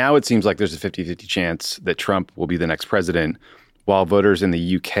 But now it seems like there's a 50-50 chance that Trump will be the next president, while voters in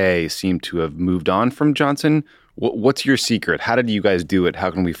the UK seem to have moved on from Johnson. What's your secret? How did you guys do it?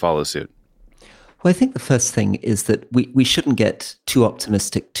 How can we follow suit? Well, I think the first thing is that we shouldn't get too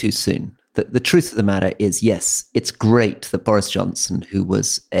optimistic too soon. The truth of the matter is, yes, it's great that Boris Johnson, who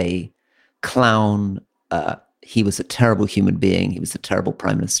was a clown, he was a terrible human being, he was a terrible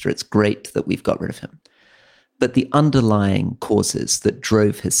prime minister. It's great that we've got rid of him. But the underlying causes that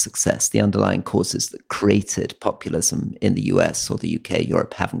drove his success, the underlying causes that created populism in the US or the UK,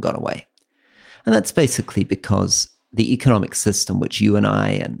 Europe, haven't gone away. And that's basically because the economic system, which you and I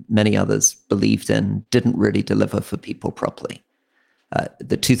and many others believed in, didn't really deliver for people properly.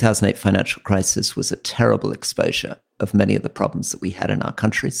 The 2008 financial crisis was a terrible exposure of many of the problems that we had in our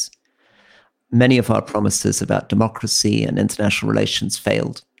countries. Many of our promises about democracy and international relations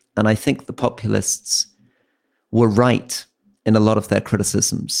failed. And I think the populists were right in a lot of their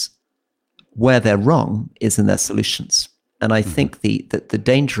criticisms. Where they're wrong is in their solutions. And I think the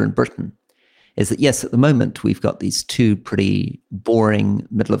danger in Britain is that, yes, at the moment, we've got these two pretty boring,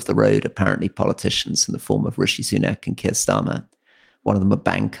 middle-of-the-road, apparently, politicians in the form of Rishi Sunak and Keir Starmer. One of them a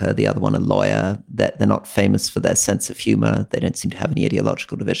banker, the other one a lawyer. They're not famous for their sense of humor. They don't seem to have any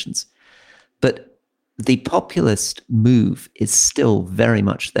ideological divisions. But the populist move is still very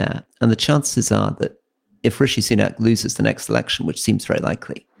much there. And the chances are that if Rishi Sunak loses the next election, which seems very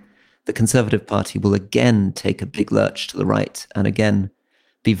likely, the Conservative Party will again take a big lurch to the right and again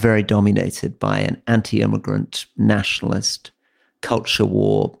be very dominated by an anti-immigrant, nationalist, culture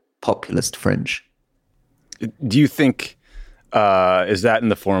war, populist fringe. Do you think, is that in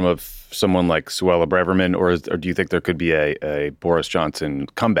the form of someone like Suella Braverman, or do you think there could be a Boris Johnson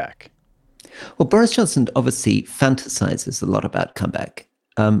comeback? Well, Boris Johnson obviously fantasizes a lot about comeback.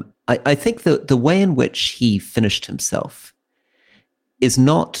 I think the way in which he finished himself is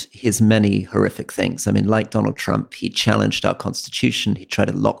not his many horrific things. I mean, like Donald Trump, he challenged our Constitution. He tried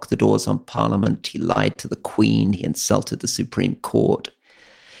to lock the doors on Parliament. He lied to the Queen. He insulted the Supreme Court.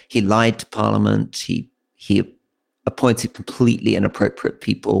 He lied to Parliament. He appointed completely inappropriate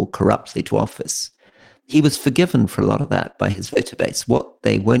people corruptly to office. He was forgiven for a lot of that by his voter base. What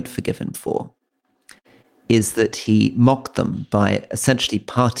they weren't forgiven for is that he mocked them by essentially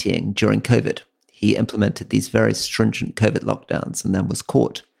partying during COVID. He implemented these very stringent COVID lockdowns and then was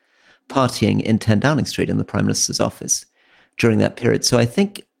caught partying in 10 Downing Street in the Prime Minister's office during that period. So I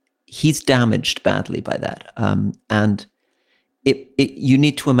think he's damaged badly by that. And you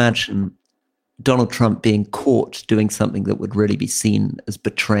need to imagine Donald Trump being caught doing something that would really be seen as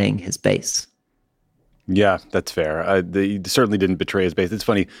betraying his base. Yeah, that's fair. He certainly didn't betray his base. It's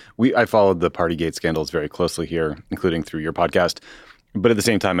funny. I followed the Partygate scandals very closely here, including through your podcast. But at the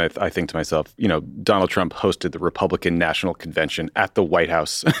same time, I think to myself, Donald Trump hosted the Republican National Convention at the White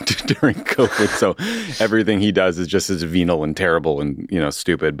House during COVID. So everything he does is just as venal and terrible and,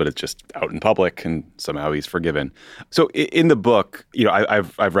 stupid, but it's just out in public and somehow he's forgiven. So in the book,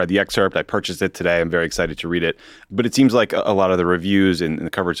 I've read the excerpt. I purchased it today. I'm very excited to read it. But it seems like a lot of the reviews and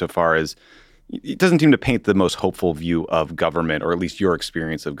the coverage so far it doesn't seem to paint the most hopeful view of government, or at least your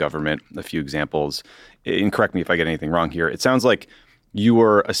experience of government. A few examples, and correct me if I get anything wrong here. It sounds like you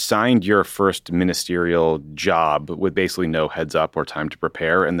were assigned your first ministerial job with basically no heads up or time to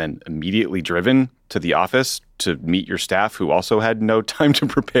prepare, and then immediately driven to the office to meet your staff who also had no time to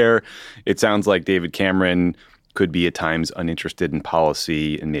prepare. It sounds like David Cameron could be at times uninterested in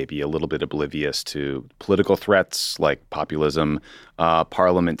policy and maybe a little bit oblivious to political threats like populism.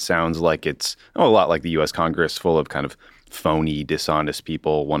 Parliament sounds like it's a lot like the U.S. Congress, full of kind of phony, dishonest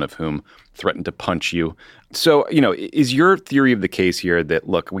people, one of whom threatened to punch you. So, is your theory of the case here that,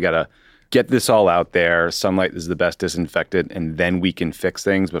 look, we got to get this all out there, sunlight is the best disinfectant, and then we can fix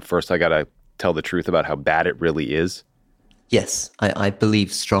things, but first I got to tell the truth about how bad it really is? Yes, I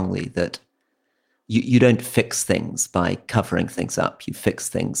believe strongly that you don't fix things by covering things up. You fix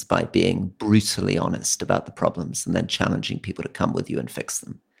things by being brutally honest about the problems and then challenging people to come with you and fix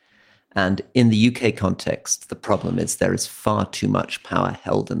them. And in the UK context, the problem is there is far too much power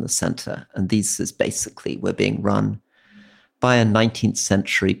held in the center. And this is basically, we're being run by a 19th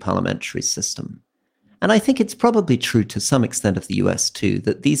century parliamentary system. And I think it's probably true to some extent of the US too,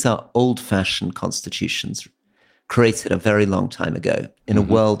 that these are old-fashioned constitutions created a very long time ago in a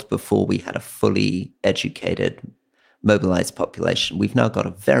world before we had a fully educated, mobilized population. We've now got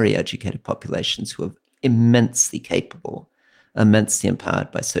a very educated populations who are immensely capable, immensely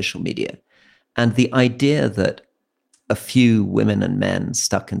empowered by social media. And the idea that a few women and men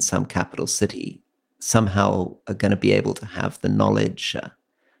stuck in some capital city somehow are going to be able to have the knowledge,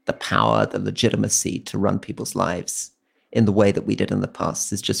 the power, the legitimacy to run people's lives in the way that we did in the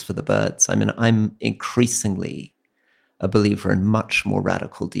past is just for the birds. I mean, I'm increasingly a believer in much more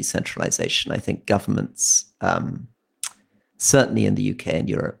radical decentralization. I think governments, certainly in the UK and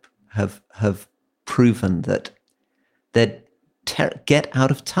Europe, have proven that they get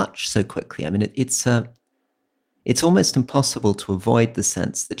out of touch so quickly. I mean, it's almost impossible to avoid the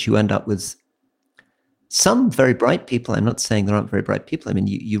sense that you end up with some very bright people. I'm not saying there aren't very bright people. I mean,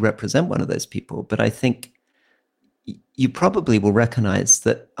 you represent one of those people, but I think you probably will recognize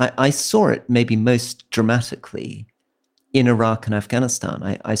that I saw it maybe most dramatically in Iraq and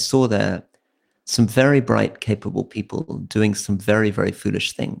Afghanistan. I saw there some very bright, capable people doing some very, very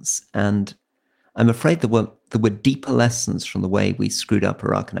foolish things. And I'm afraid there were deeper lessons from the way we screwed up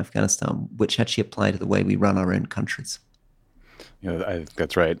Iraq and Afghanistan, which actually apply to the way we run our own countries. I think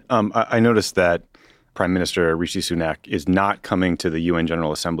that's right. I noticed that Prime Minister Rishi Sunak is not coming to the UN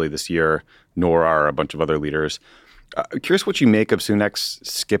General Assembly this year, nor are a bunch of other leaders. Curious what you make of Sunak's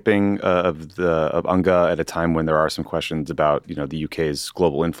skipping of UNGA at a time when there are some questions about, the UK's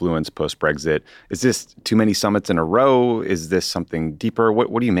global influence post-Brexit. Is this too many summits in a row? Is this something deeper?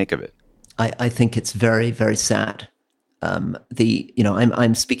 What do you make of it? I think it's very, very sad. I'm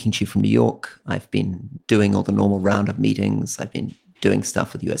speaking to you from New York. I've been doing all the normal round of meetings. I've been doing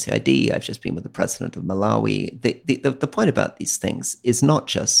stuff with USAID. I've just been with the president of Malawi. The point about these things is not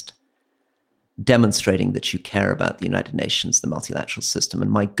just demonstrating that you care about the United Nations, the multilateral system.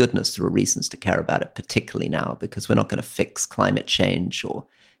 And my goodness, there are reasons to care about it, particularly now, because we're not going to fix climate change or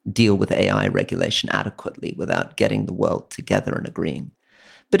deal with AI regulation adequately without getting the world together and agreeing.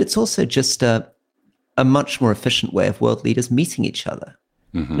 But it's also just a much more efficient way of world leaders meeting each other.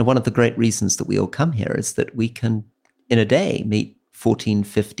 And one of the great reasons that we all come here is that we can, in a day, meet 14,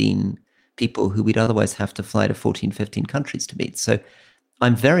 15 people who we'd otherwise have to fly to 14, 15 countries to meet. So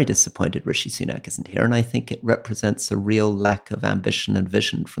I'm very disappointed Rishi Sunak isn't here, and I think it represents a real lack of ambition and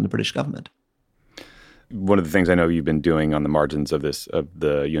vision from the British government. One of the things I know you've been doing on the margins of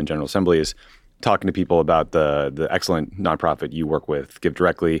the UN General Assembly is talking to people about the excellent nonprofit you work with, Give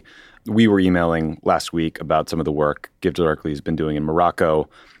Directly. We were emailing last week about some of the work Give Directly has been doing in Morocco.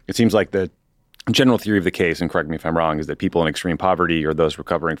 It seems like the general theory of the case, and correct me if I'm wrong, is that people in extreme poverty or those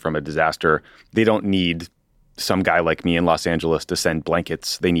recovering from a disaster, they don't need some guy like me in Los Angeles to send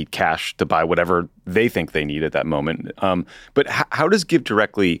blankets. They need cash to buy whatever they think they need at that moment. But how does Give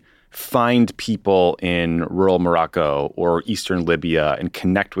Directly find people in rural Morocco or Eastern Libya and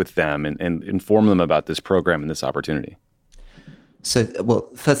connect with them and inform them about this program and this opportunity? So, well,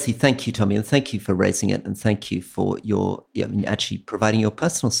 firstly, thank you, Tommy, and thank you for raising it, and thank you for actually providing your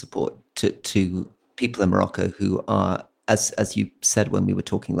personal support to people in Morocco who are, as you said when we were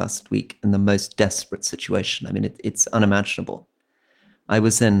talking last week, in the most desperate situation. I mean, it's unimaginable. I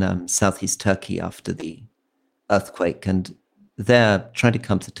was in southeast Turkey after the earthquake, and they're trying to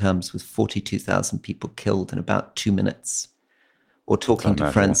come to terms with 42,000 people killed in about 2 minutes, or talking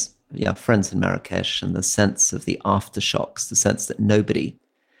to friends in Marrakesh, and the sense of the aftershocks, the sense that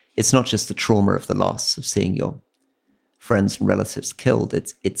it's not just the trauma of the loss of seeing your friends and relatives killed,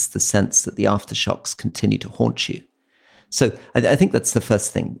 it's the sense that the aftershocks continue to haunt you. So I think that's the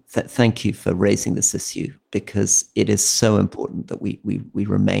first thing. Thank you for raising this issue, because it is so important that we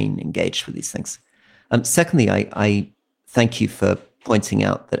remain engaged with these things. Secondly, I thank you for pointing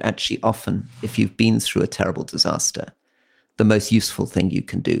out that actually often, if you've been through a terrible disaster, the most useful thing you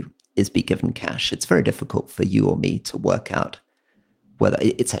can do is be given cash. It's very difficult for you or me to work out whether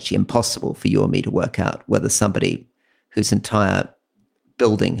it's actually impossible for you or me to work out whether somebody whose entire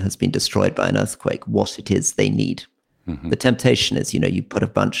building has been destroyed by an earthquake, what it is they need. The temptation is, you put a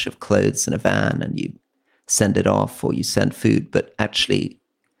bunch of clothes in a van and you send it off, or you send food. But actually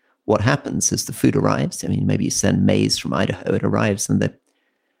what happens is the food arrives. I mean, maybe you send maize from Idaho, it arrives, and the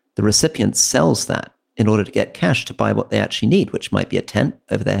recipient sells that in order to get cash to buy what they actually need, which might be a tent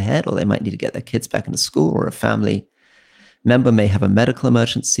over their head, or they might need to get their kids back into school, or a family member may have a medical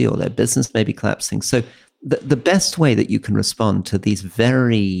emergency, or their business may be collapsing. So the best way that you can respond to these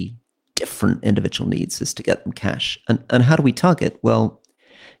very different individual needs is to get them cash. And how do we target? Well,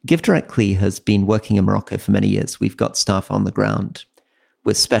 Give Directly has been working in Morocco for many years. We've got staff on the ground.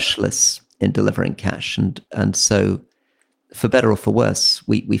 We're specialists in delivering cash. And so, for better or for worse,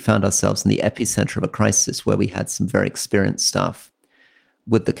 we found ourselves in the epicenter of a crisis where we had some very experienced staff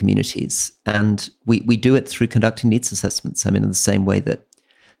with the communities. And we do it through conducting needs assessments. I mean, in the same way that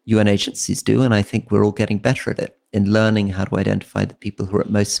UN agencies do. And I think we're all getting better at it in learning how to identify the people who are at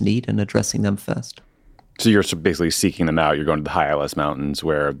most need and addressing them first. So you're basically seeking them out. You're going to the high Atlas Mountains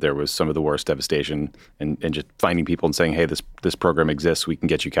where there was some of the worst devastation and just finding people and saying, hey, this program exists. We can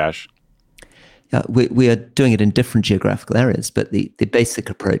get you cash. Yeah, we are doing it in different geographical areas, but the basic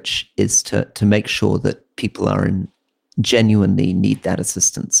approach is to make sure that people genuinely need that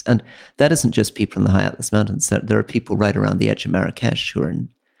assistance. And that isn't just people in the high Atlas Mountains. There are people right around the edge of Marrakesh who are in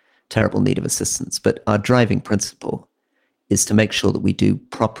terrible need of assistance. But our driving principle is to make sure that we do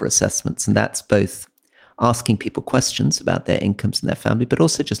proper assessments. And that's both asking people questions about their incomes and their family, but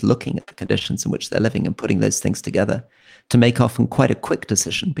also just looking at the conditions in which they're living and putting those things together to make often quite a quick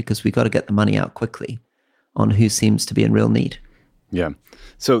decision, because we've got to get the money out quickly on who seems to be in real need. Yeah.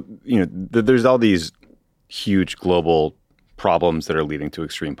 So, there's all these huge global problems that are leading to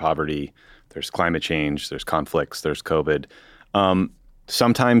extreme poverty. There's climate change, there's conflicts, there's COVID.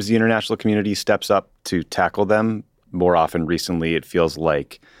 Sometimes the international community steps up to tackle them. More often recently, it feels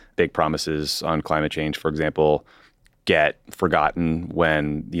like big promises on climate change, for example, get forgotten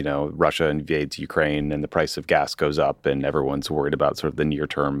when, Russia invades Ukraine and the price of gas goes up and everyone's worried about sort of the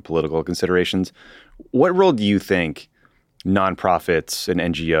near-term political considerations. What role do you think nonprofits and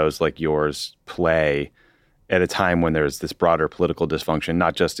NGOs like yours play at a time when there's this broader political dysfunction,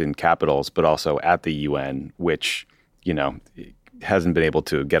 not just in capitals, but also at the UN, which, hasn't been able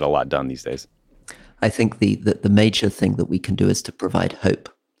to get a lot done these days? I think the major thing that we can do is to provide hope.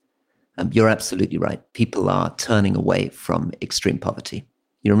 You're absolutely right. People are turning away from extreme poverty.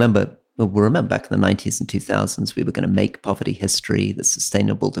 We remember back in the 90s and 2000s, we were going to make poverty history. The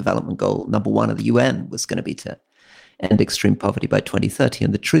Sustainable Development Goal, number 1 of the UN, was going to be to end extreme poverty by 2030.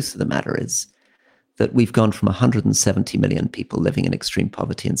 And the truth of the matter is that we've gone from 170 million people living in extreme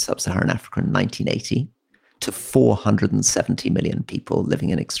poverty in sub-Saharan Africa in 1980 to 470 million people living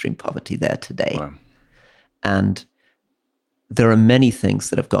in extreme poverty there today. Wow. And there are many things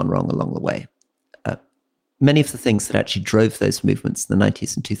that have gone wrong along the way. Many of the things that actually drove those movements in the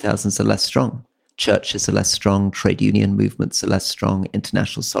 90s and 2000s are less strong. Churches are less strong, trade union movements are less strong,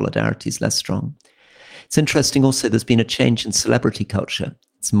 international solidarity is less strong. It's interesting also, there's been a change in celebrity culture.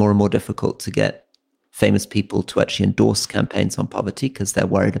 It's more and more difficult to get famous people to actually endorse campaigns on poverty because they're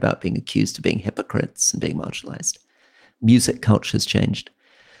worried about being accused of being hypocrites and being marginalized. Music culture has changed.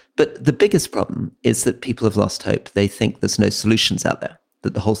 But the biggest problem is that people have lost hope. They think there's no solutions out there,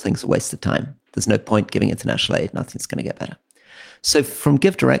 that the whole thing's a waste of time. There's no point giving international aid. Nothing's going to get better. So from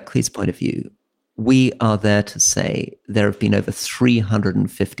Give Directly's point of view, we are there to say there have been over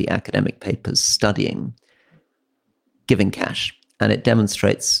 350 academic papers studying giving cash. And it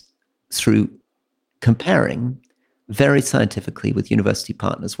demonstrates through comparing very scientifically with university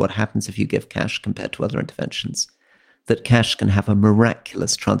partners what happens if you give cash compared to other interventions, that cash can have a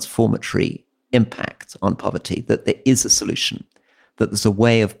miraculous transformatory impact on poverty, that there is a solution, that there's a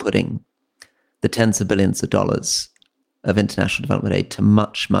way of putting the tens of billions of dollars of international development aid to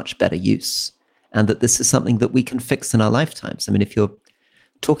much, much better use, and that this is something that we can fix in our lifetimes. I mean, if you're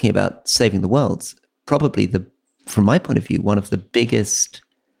talking about saving the world, probably from my point of view, one of the biggest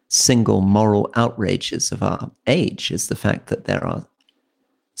single moral outrages of our age is the fact that there are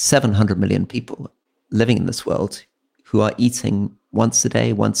 700 million people living in this world who are eating once a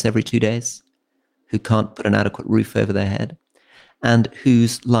day, once every 2 days, who can't put an adequate roof over their head, and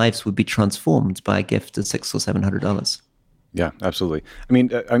whose lives would be transformed by a gift of $600 or $700. Yeah, absolutely. I mean,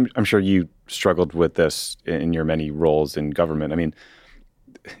 I'm sure you struggled with this in your many roles in government. I mean,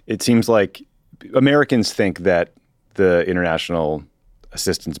 it seems like Americans think that the international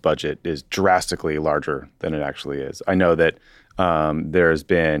assistance budget is drastically larger than it actually is. I know that there's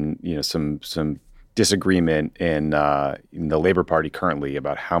been, some disagreement in the Labor Party currently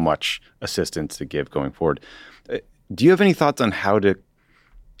about how much assistance to give going forward. Do you have any thoughts on how to,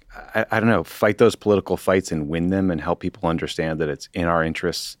 I don't know, fight those political fights and win them and help people understand that it's in our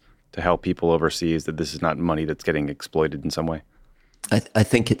interests to help people overseas, that this is not money that's getting exploited in some way? I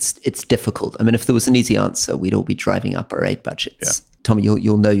think it's difficult. I mean, if there was an easy answer, we'd all be driving up our aid budgets. Tommy,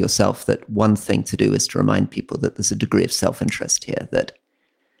 you'll know yourself that one thing to do is to remind people that there's a degree of self-interest here, that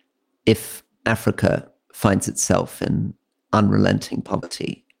if Africa finds itself in unrelenting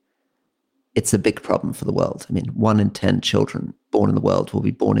poverty, it's a big problem for the world. I mean, 1 in 10 children born in the world will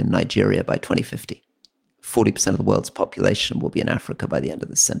be born in Nigeria by 2050. 40% of the world's population will be in Africa by the end of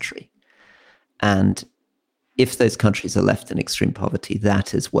this century. And if those countries are left in extreme poverty,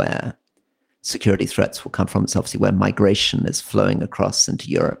 that is where security threats will come from. It's obviously where migration is flowing across into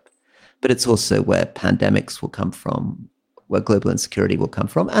Europe, but it's also where pandemics will come from, where global insecurity will come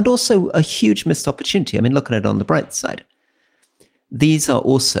from, and also a huge missed opportunity. I mean, look at it on the bright side. These are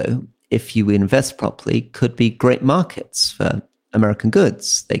also, if you invest properly, could be great markets for American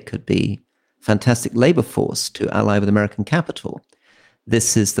goods. They could be fantastic labor force to ally with American capital.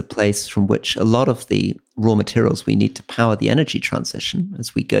 This is the place from which a lot of the raw materials we need to power the energy transition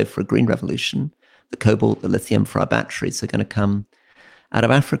as we go for a green revolution, the cobalt, the lithium for our batteries, are going to come out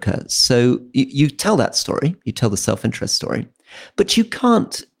of Africa. So you tell that story, you tell the self-interest story, but you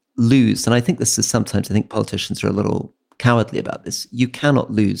can't lose, and I think this is sometimes, I think politicians are a little cowardly about this, you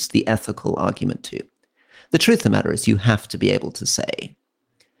cannot lose the ethical argument too. The truth of the matter is you have to be able to say,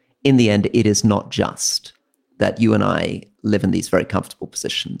 in the end, it is not just that you and I live in these very comfortable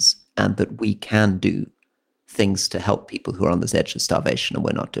positions and that we can do things to help people who are on this edge of starvation and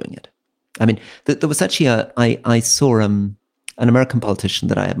we're not doing it. I mean, there was actually I saw an American politician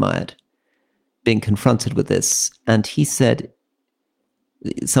that I admired being confronted with this, and he said,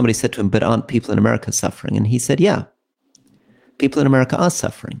 somebody said to him, but aren't people in America suffering? And he said, yeah, people in America are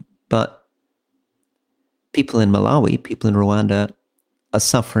suffering, but people in Malawi, people in Rwanda are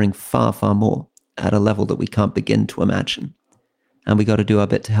suffering far, far more at a level that we can't begin to imagine. And we got to do our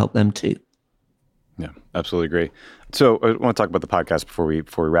bit to help them too. Yeah, absolutely agree. So I want to talk about the podcast before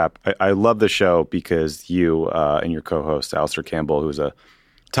we wrap. I love the show because you and your co-host, Alistair Campbell, who's a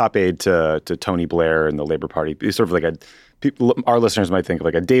top aide to Tony Blair and the Labour Party, is sort of like our listeners might think of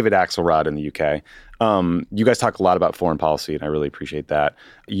like a David Axelrod in the UK. You guys talk a lot about foreign policy, and I really appreciate that.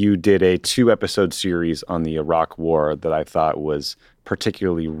 You did a 2-episode series on the Iraq War that I thought was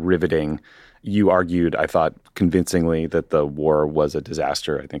particularly riveting. You argued, I thought, convincingly that the war was a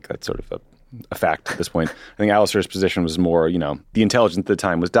disaster. I think that's sort of a fact at this point. I think Alistair's position was more, the intelligence at the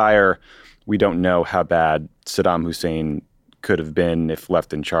time was dire. We don't know how bad Saddam Hussein could have been if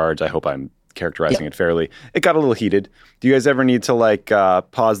left in charge. I hope I'm characterizing it fairly. It got a little heated. Do you guys ever need to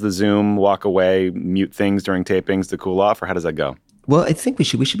pause the Zoom, walk away, mute things during tapings to cool off, or how does that go? Well, I think we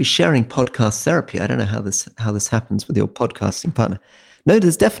should be sharing podcast therapy. I don't know how this happens with your podcasting partner. No,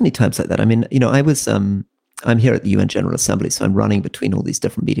 there's definitely times like that. I mean, I'm here at the UN General Assembly, so I'm running between all these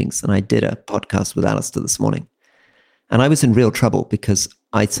different meetings, and I did a podcast with Alistair this morning. And I was in real trouble because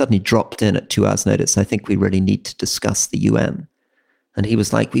I suddenly dropped in at 2 hours' notice. I think we really need to discuss the UN. And he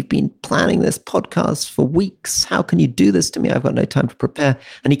was like, we've been planning this podcast for weeks. How can you do this to me? I've got no time to prepare.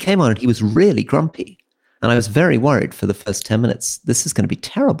 And he came on and he was really grumpy. And I was very worried for the first 10 minutes. This is going to be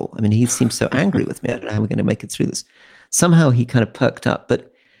terrible. I mean, he seems so angry with me. I don't know how we're going to make it through this. Somehow he kind of perked up.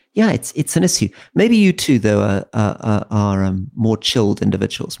 But yeah, it's an issue. Maybe you two, though, are more chilled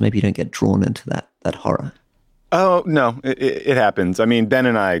individuals. Maybe you don't get drawn into that horror. Oh, no, it happens. I mean, Ben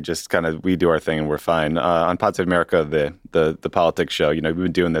and I just we do our thing and we're fine. On Pod Save America, the politics show, we've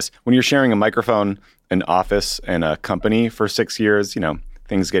been doing this. When you're sharing a microphone, an office, and a company for 6 years,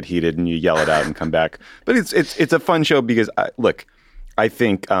 things get heated and you yell it out and come back. But it's a fun show because, I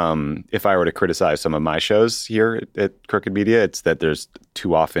think if I were to criticize some of my shows here at Crooked Media, it's that there's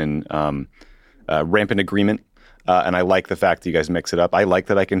too often rampant agreement. And I like the fact that you guys mix it up. I like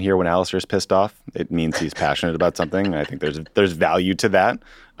that I can hear when Alistair's pissed off. It means he's passionate about something. I think there's value to that.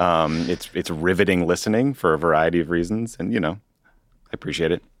 It's riveting listening for a variety of reasons. And, I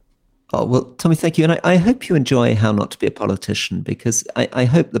appreciate it. Oh, well, Tommy, thank you. And I hope you enjoy How Not to Be a Politician, because I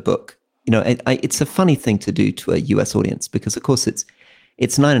hope the book, it's a funny thing to do to a US audience, because, of course, it's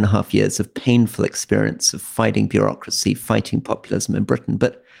 9.5 years of painful experience of fighting bureaucracy, fighting populism in Britain.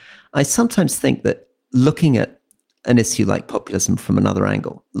 But I sometimes think that looking at an issue like populism from another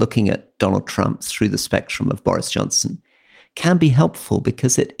angle, looking at Donald Trump through the spectrum of Boris Johnson, can be helpful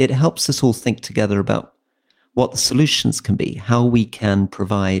because it helps us all think together about what the solutions can be, how we can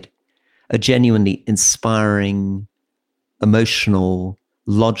provide a genuinely inspiring, emotional,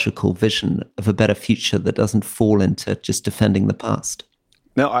 logical vision of a better future that doesn't fall into just defending the past.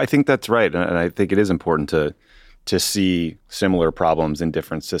 No, I think that's right. And I think it is important to see similar problems in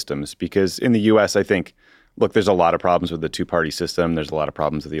different systems, because in the US, I think, look, there's a lot of problems with the two-party system. There's a lot of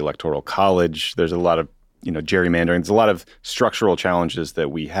problems with the Electoral College. There's a lot of, gerrymandering. There's a lot of structural challenges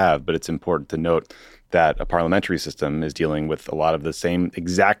that we have, but it's important to note that a parliamentary system is dealing with a lot of the same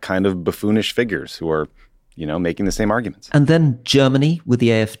exact kind of buffoonish figures who are, making the same arguments. And then Germany with the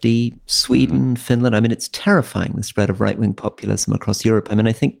AfD, Sweden, Finland. I mean, it's terrifying, the spread of right-wing populism across Europe. I mean,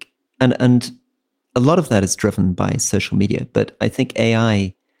 I think, and a lot of that is driven by social media, but I think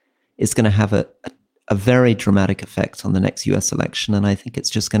AI is going to have a very dramatic effect on the next US election. And I think it's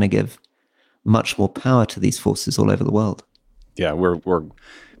just going to give much more power to these forces all over the world. Yeah,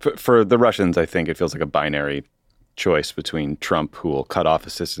 for the Russians, I think it feels like a binary choice between Trump, who will cut off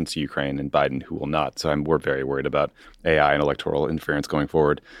assistance to Ukraine, and Biden, who will not. So we're very worried about AI and electoral interference going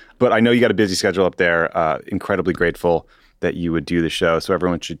forward. But I know you got a busy schedule up there. Incredibly grateful that you would do the show. So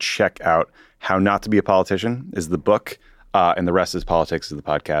everyone should check out How Not to Be a Politician is the book, and The Rest is Politics is the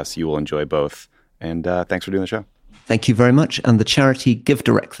podcast. You will enjoy both. And thanks for doing the show. Thank you very much. And the charity Give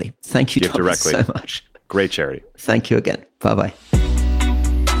Directly. Thank you, Give Thomas, Directly. so much. Great charity. Thank you again. Bye-bye.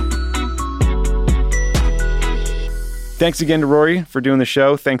 Thanks again to Rory for doing the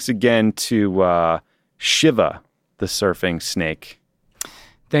show. Thanks again to Shiva, the surfing snake.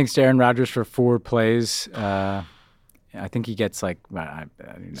 Thanks to Aaron Rodgers for 4 plays. I think he gets so much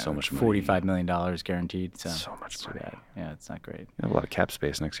money. $45 million guaranteed. So much money. Yeah, it's not great. You have a lot of cap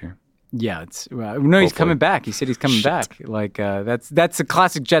space next year. Yeah, he's coming back. He said he's coming back. Like that's a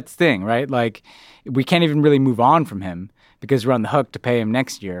classic Jets thing, right? Like we can't even really move on from him because we're on the hook to pay him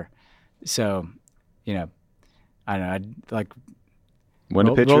next year. So, I don't know. I'd like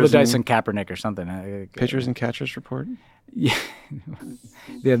roll the dice on Kaepernick or something. Pitchers and catchers report. Yeah,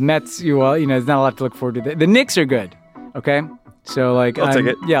 the Mets. There's not a lot to look forward to. The Knicks are good. Okay, so I'll take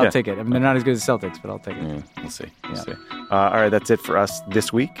it. Yeah, I'll take it. I mean, they're not as good as the Celtics, but I'll take it. Yeah, we'll see. We'll see. All right, that's it for us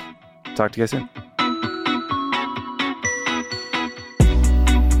this week. Talk to you guys soon.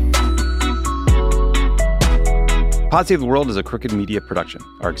 Pod Save the World is a Crooked Media production.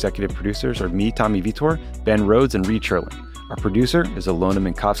 Our executive producers are me, Tommy Vitor, Ben Rhodes, and Reed Sherlin. Our producer is Alona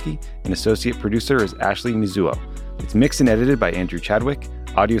Minkowski, and associate producer is Ashley Mizuo. It's mixed and edited by Andrew Chadwick.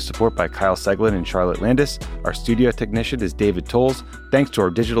 Audio support by Kyle Seglin and Charlotte Landis. Our studio technician is David Tolles. Thanks to our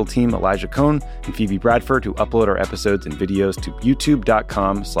digital team, Elijah Cohn and Phoebe Bradford, who upload our episodes and videos to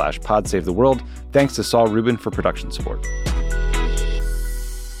youtube.com/podsavetheworld. Thanks to Saul Rubin for production support.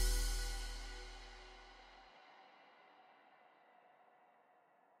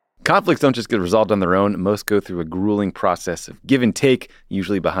 Conflicts don't just get resolved on their own. Most go through a grueling process of give and take,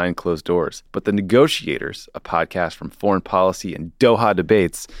 usually behind closed doors. But The Negotiators, a podcast from Foreign Policy and Doha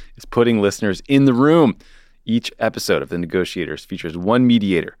Debates, is putting listeners in the room. Each episode of The Negotiators features one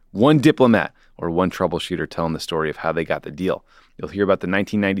mediator, one diplomat, or one troubleshooter telling the story of how they got the deal. You'll hear about the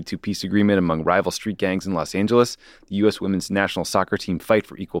 1992 peace agreement among rival street gangs in Los Angeles, the U.S. women's national soccer team fight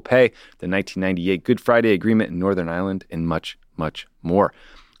for equal pay, the 1998 Good Friday Agreement in Northern Ireland, and much, much more.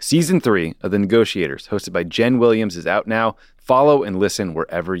 Season 3 of The Negotiators, hosted by Jen Williams, is out now. Follow and listen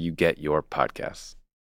wherever you get your podcasts.